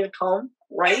doesn't need to come,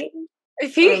 right?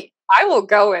 I will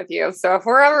go with you. So if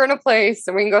we're ever in a place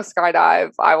and we can go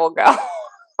skydive, I will go.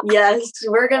 Yes,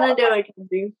 we're gonna do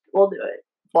it. We'll do it.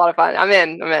 A lot of fun. I'm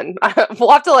in.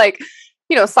 We'll have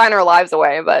to sign our lives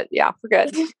away, but yeah, we're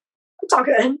good. It's all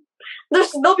good.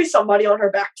 There'll be somebody on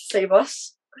her back to save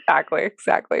us.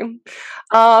 Exactly.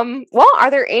 Well,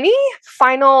 are there any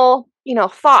final,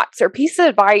 thoughts or piece of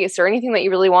advice or anything that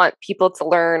you really want people to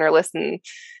learn or listen,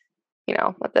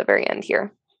 at the very end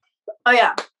here? Oh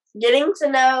yeah. Getting to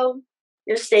know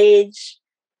your stage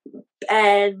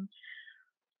and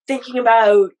thinking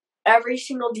about every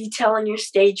single detail in your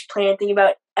stage plan, thinking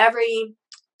about every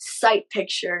sight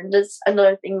picture. That's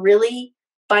another thing. Really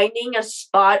finding a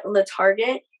spot on the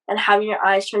target and having your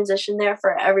eyes transition there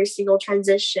for every single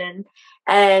transition,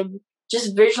 and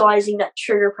just visualizing that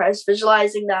trigger press,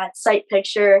 visualizing that sight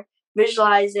picture,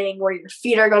 visualizing where your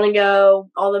feet are going to go,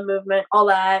 all the movement, all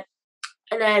that.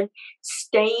 And then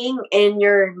staying in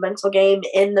your mental game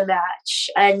in the match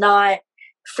and not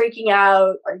freaking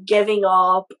out or giving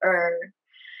up or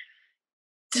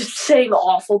just saying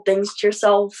awful things to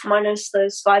yourself, minus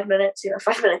those 5 minutes.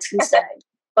 5 minutes can stay.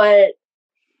 But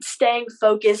staying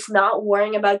focused, not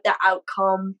worrying about the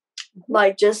outcome,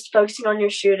 like just focusing on your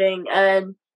shooting,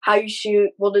 and how you shoot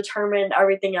will determine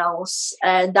everything else.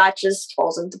 And that just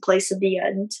falls into place at the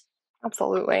end.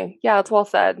 Absolutely. Yeah, it's well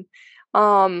said.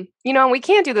 We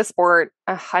can't do the sport.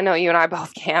 I know you and I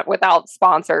both can't without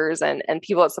sponsors and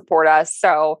people that support us.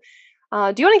 So,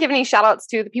 do you want to give any shout outs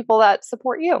to the people that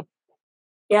support you?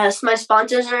 Yes, my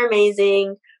sponsors are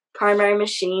amazing. Primary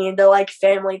Machine, they're like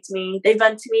family to me. They've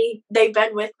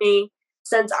been with me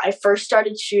since I first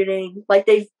started shooting. Like,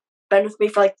 they've been with me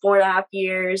for like 4.5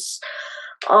 years.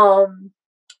 All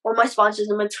my sponsors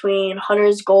in between: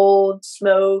 Hunter's Gold,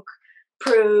 Smoke,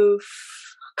 Proof,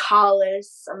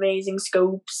 Collis, amazing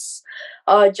scopes,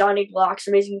 Johnny Glock's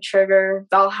amazing trigger,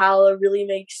 Valhalla really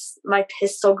makes my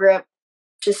pistol grip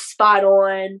just spot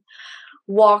on,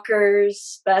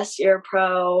 Walker's Best Air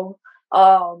Pro,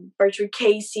 Bertrand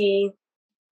Casey,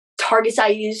 targets I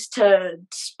use to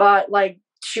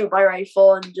shoot my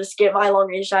rifle and just get my long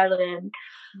range shot in.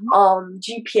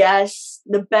 GPS,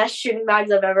 the best shooting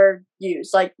bags I've ever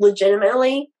used, like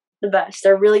legitimately the best.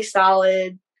 They're really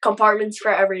solid, compartments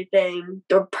for everything.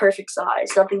 They're perfect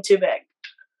size, nothing too big.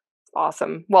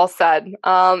 Awesome. Well said.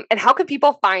 And how can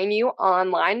people find you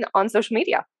online on social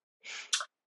media?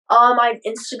 I have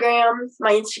Instagram.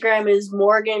 My Instagram is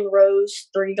Morgan Rose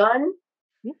 3Gun.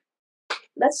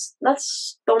 That's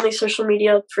the only social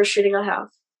media for shooting I have.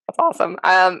 That's awesome.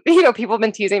 People have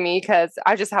been teasing me because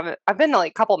I've been to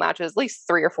like a couple matches, at least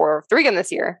 3 or 4, 3 gun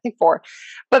this year, I think 4.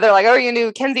 But they're like, oh, you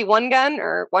knew Kenzie 1 gun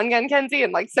or 1 gun Kenzie?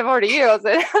 And like similar to you, I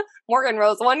said, Morgan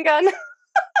Rose 1 gun.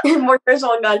 Morgan Rose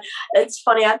 1 gun. It's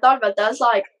funny. I thought about that. It's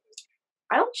like,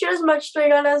 I don't shoot as much 3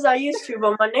 gun as I used to,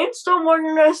 but my name's still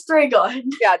Morgan Rose 3Gun.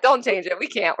 Yeah, don't change it. We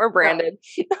can't. We're branded.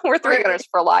 We're 3 gunners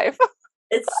for life.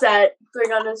 It's set. 3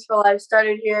 gunners for life.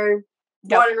 Started here.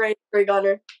 Born and raised 3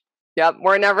 gunner. Yep.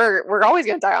 We're always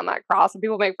going to die on that cross. And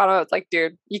people make fun of it. It's like,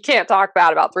 dude, you can't talk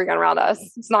bad about 3 gun around us.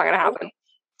 It's not going to happen.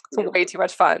 It's way too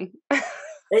much fun.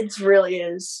 It really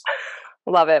is.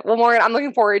 Love it. Well, Morgan, I'm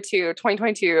looking forward to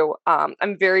 2022.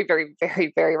 I'm very, very,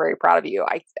 very, very, very proud of you.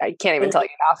 I can't even tell you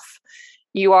enough.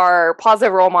 You are a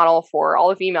positive role model for all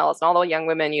the females and all the young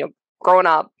women, growing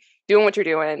up, doing what you're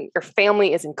doing. Your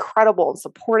family is incredible and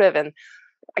supportive. And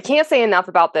I can't say enough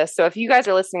about this. So if you guys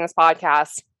are listening to this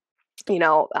podcast,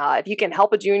 if you can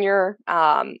help a junior,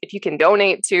 if you can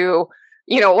donate to,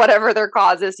 whatever their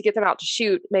cause is to get them out to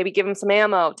shoot, maybe give them some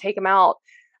ammo, take them out,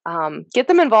 get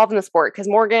them involved in the sport, because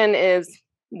Morgan is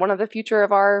one of the future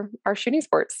of our shooting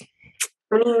sports.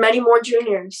 We need many more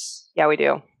juniors. Yeah, we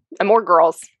do. And more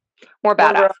girls, more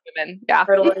badass women. Yeah.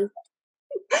 Love it.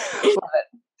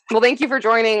 Well, thank you for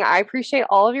joining. I appreciate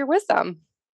all of your wisdom.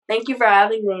 Thank you for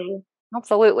having me.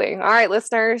 Absolutely. All right,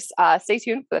 listeners, stay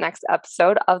tuned for the next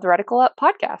episode of the Reticle Up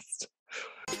podcast.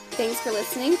 Thanks for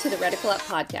listening to the Reticle Up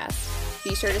podcast.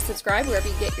 Be sure to subscribe wherever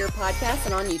you get your podcasts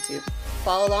and on YouTube.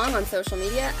 Follow along on social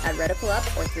media at Reticle Up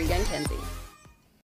or 3Gun Kenzie.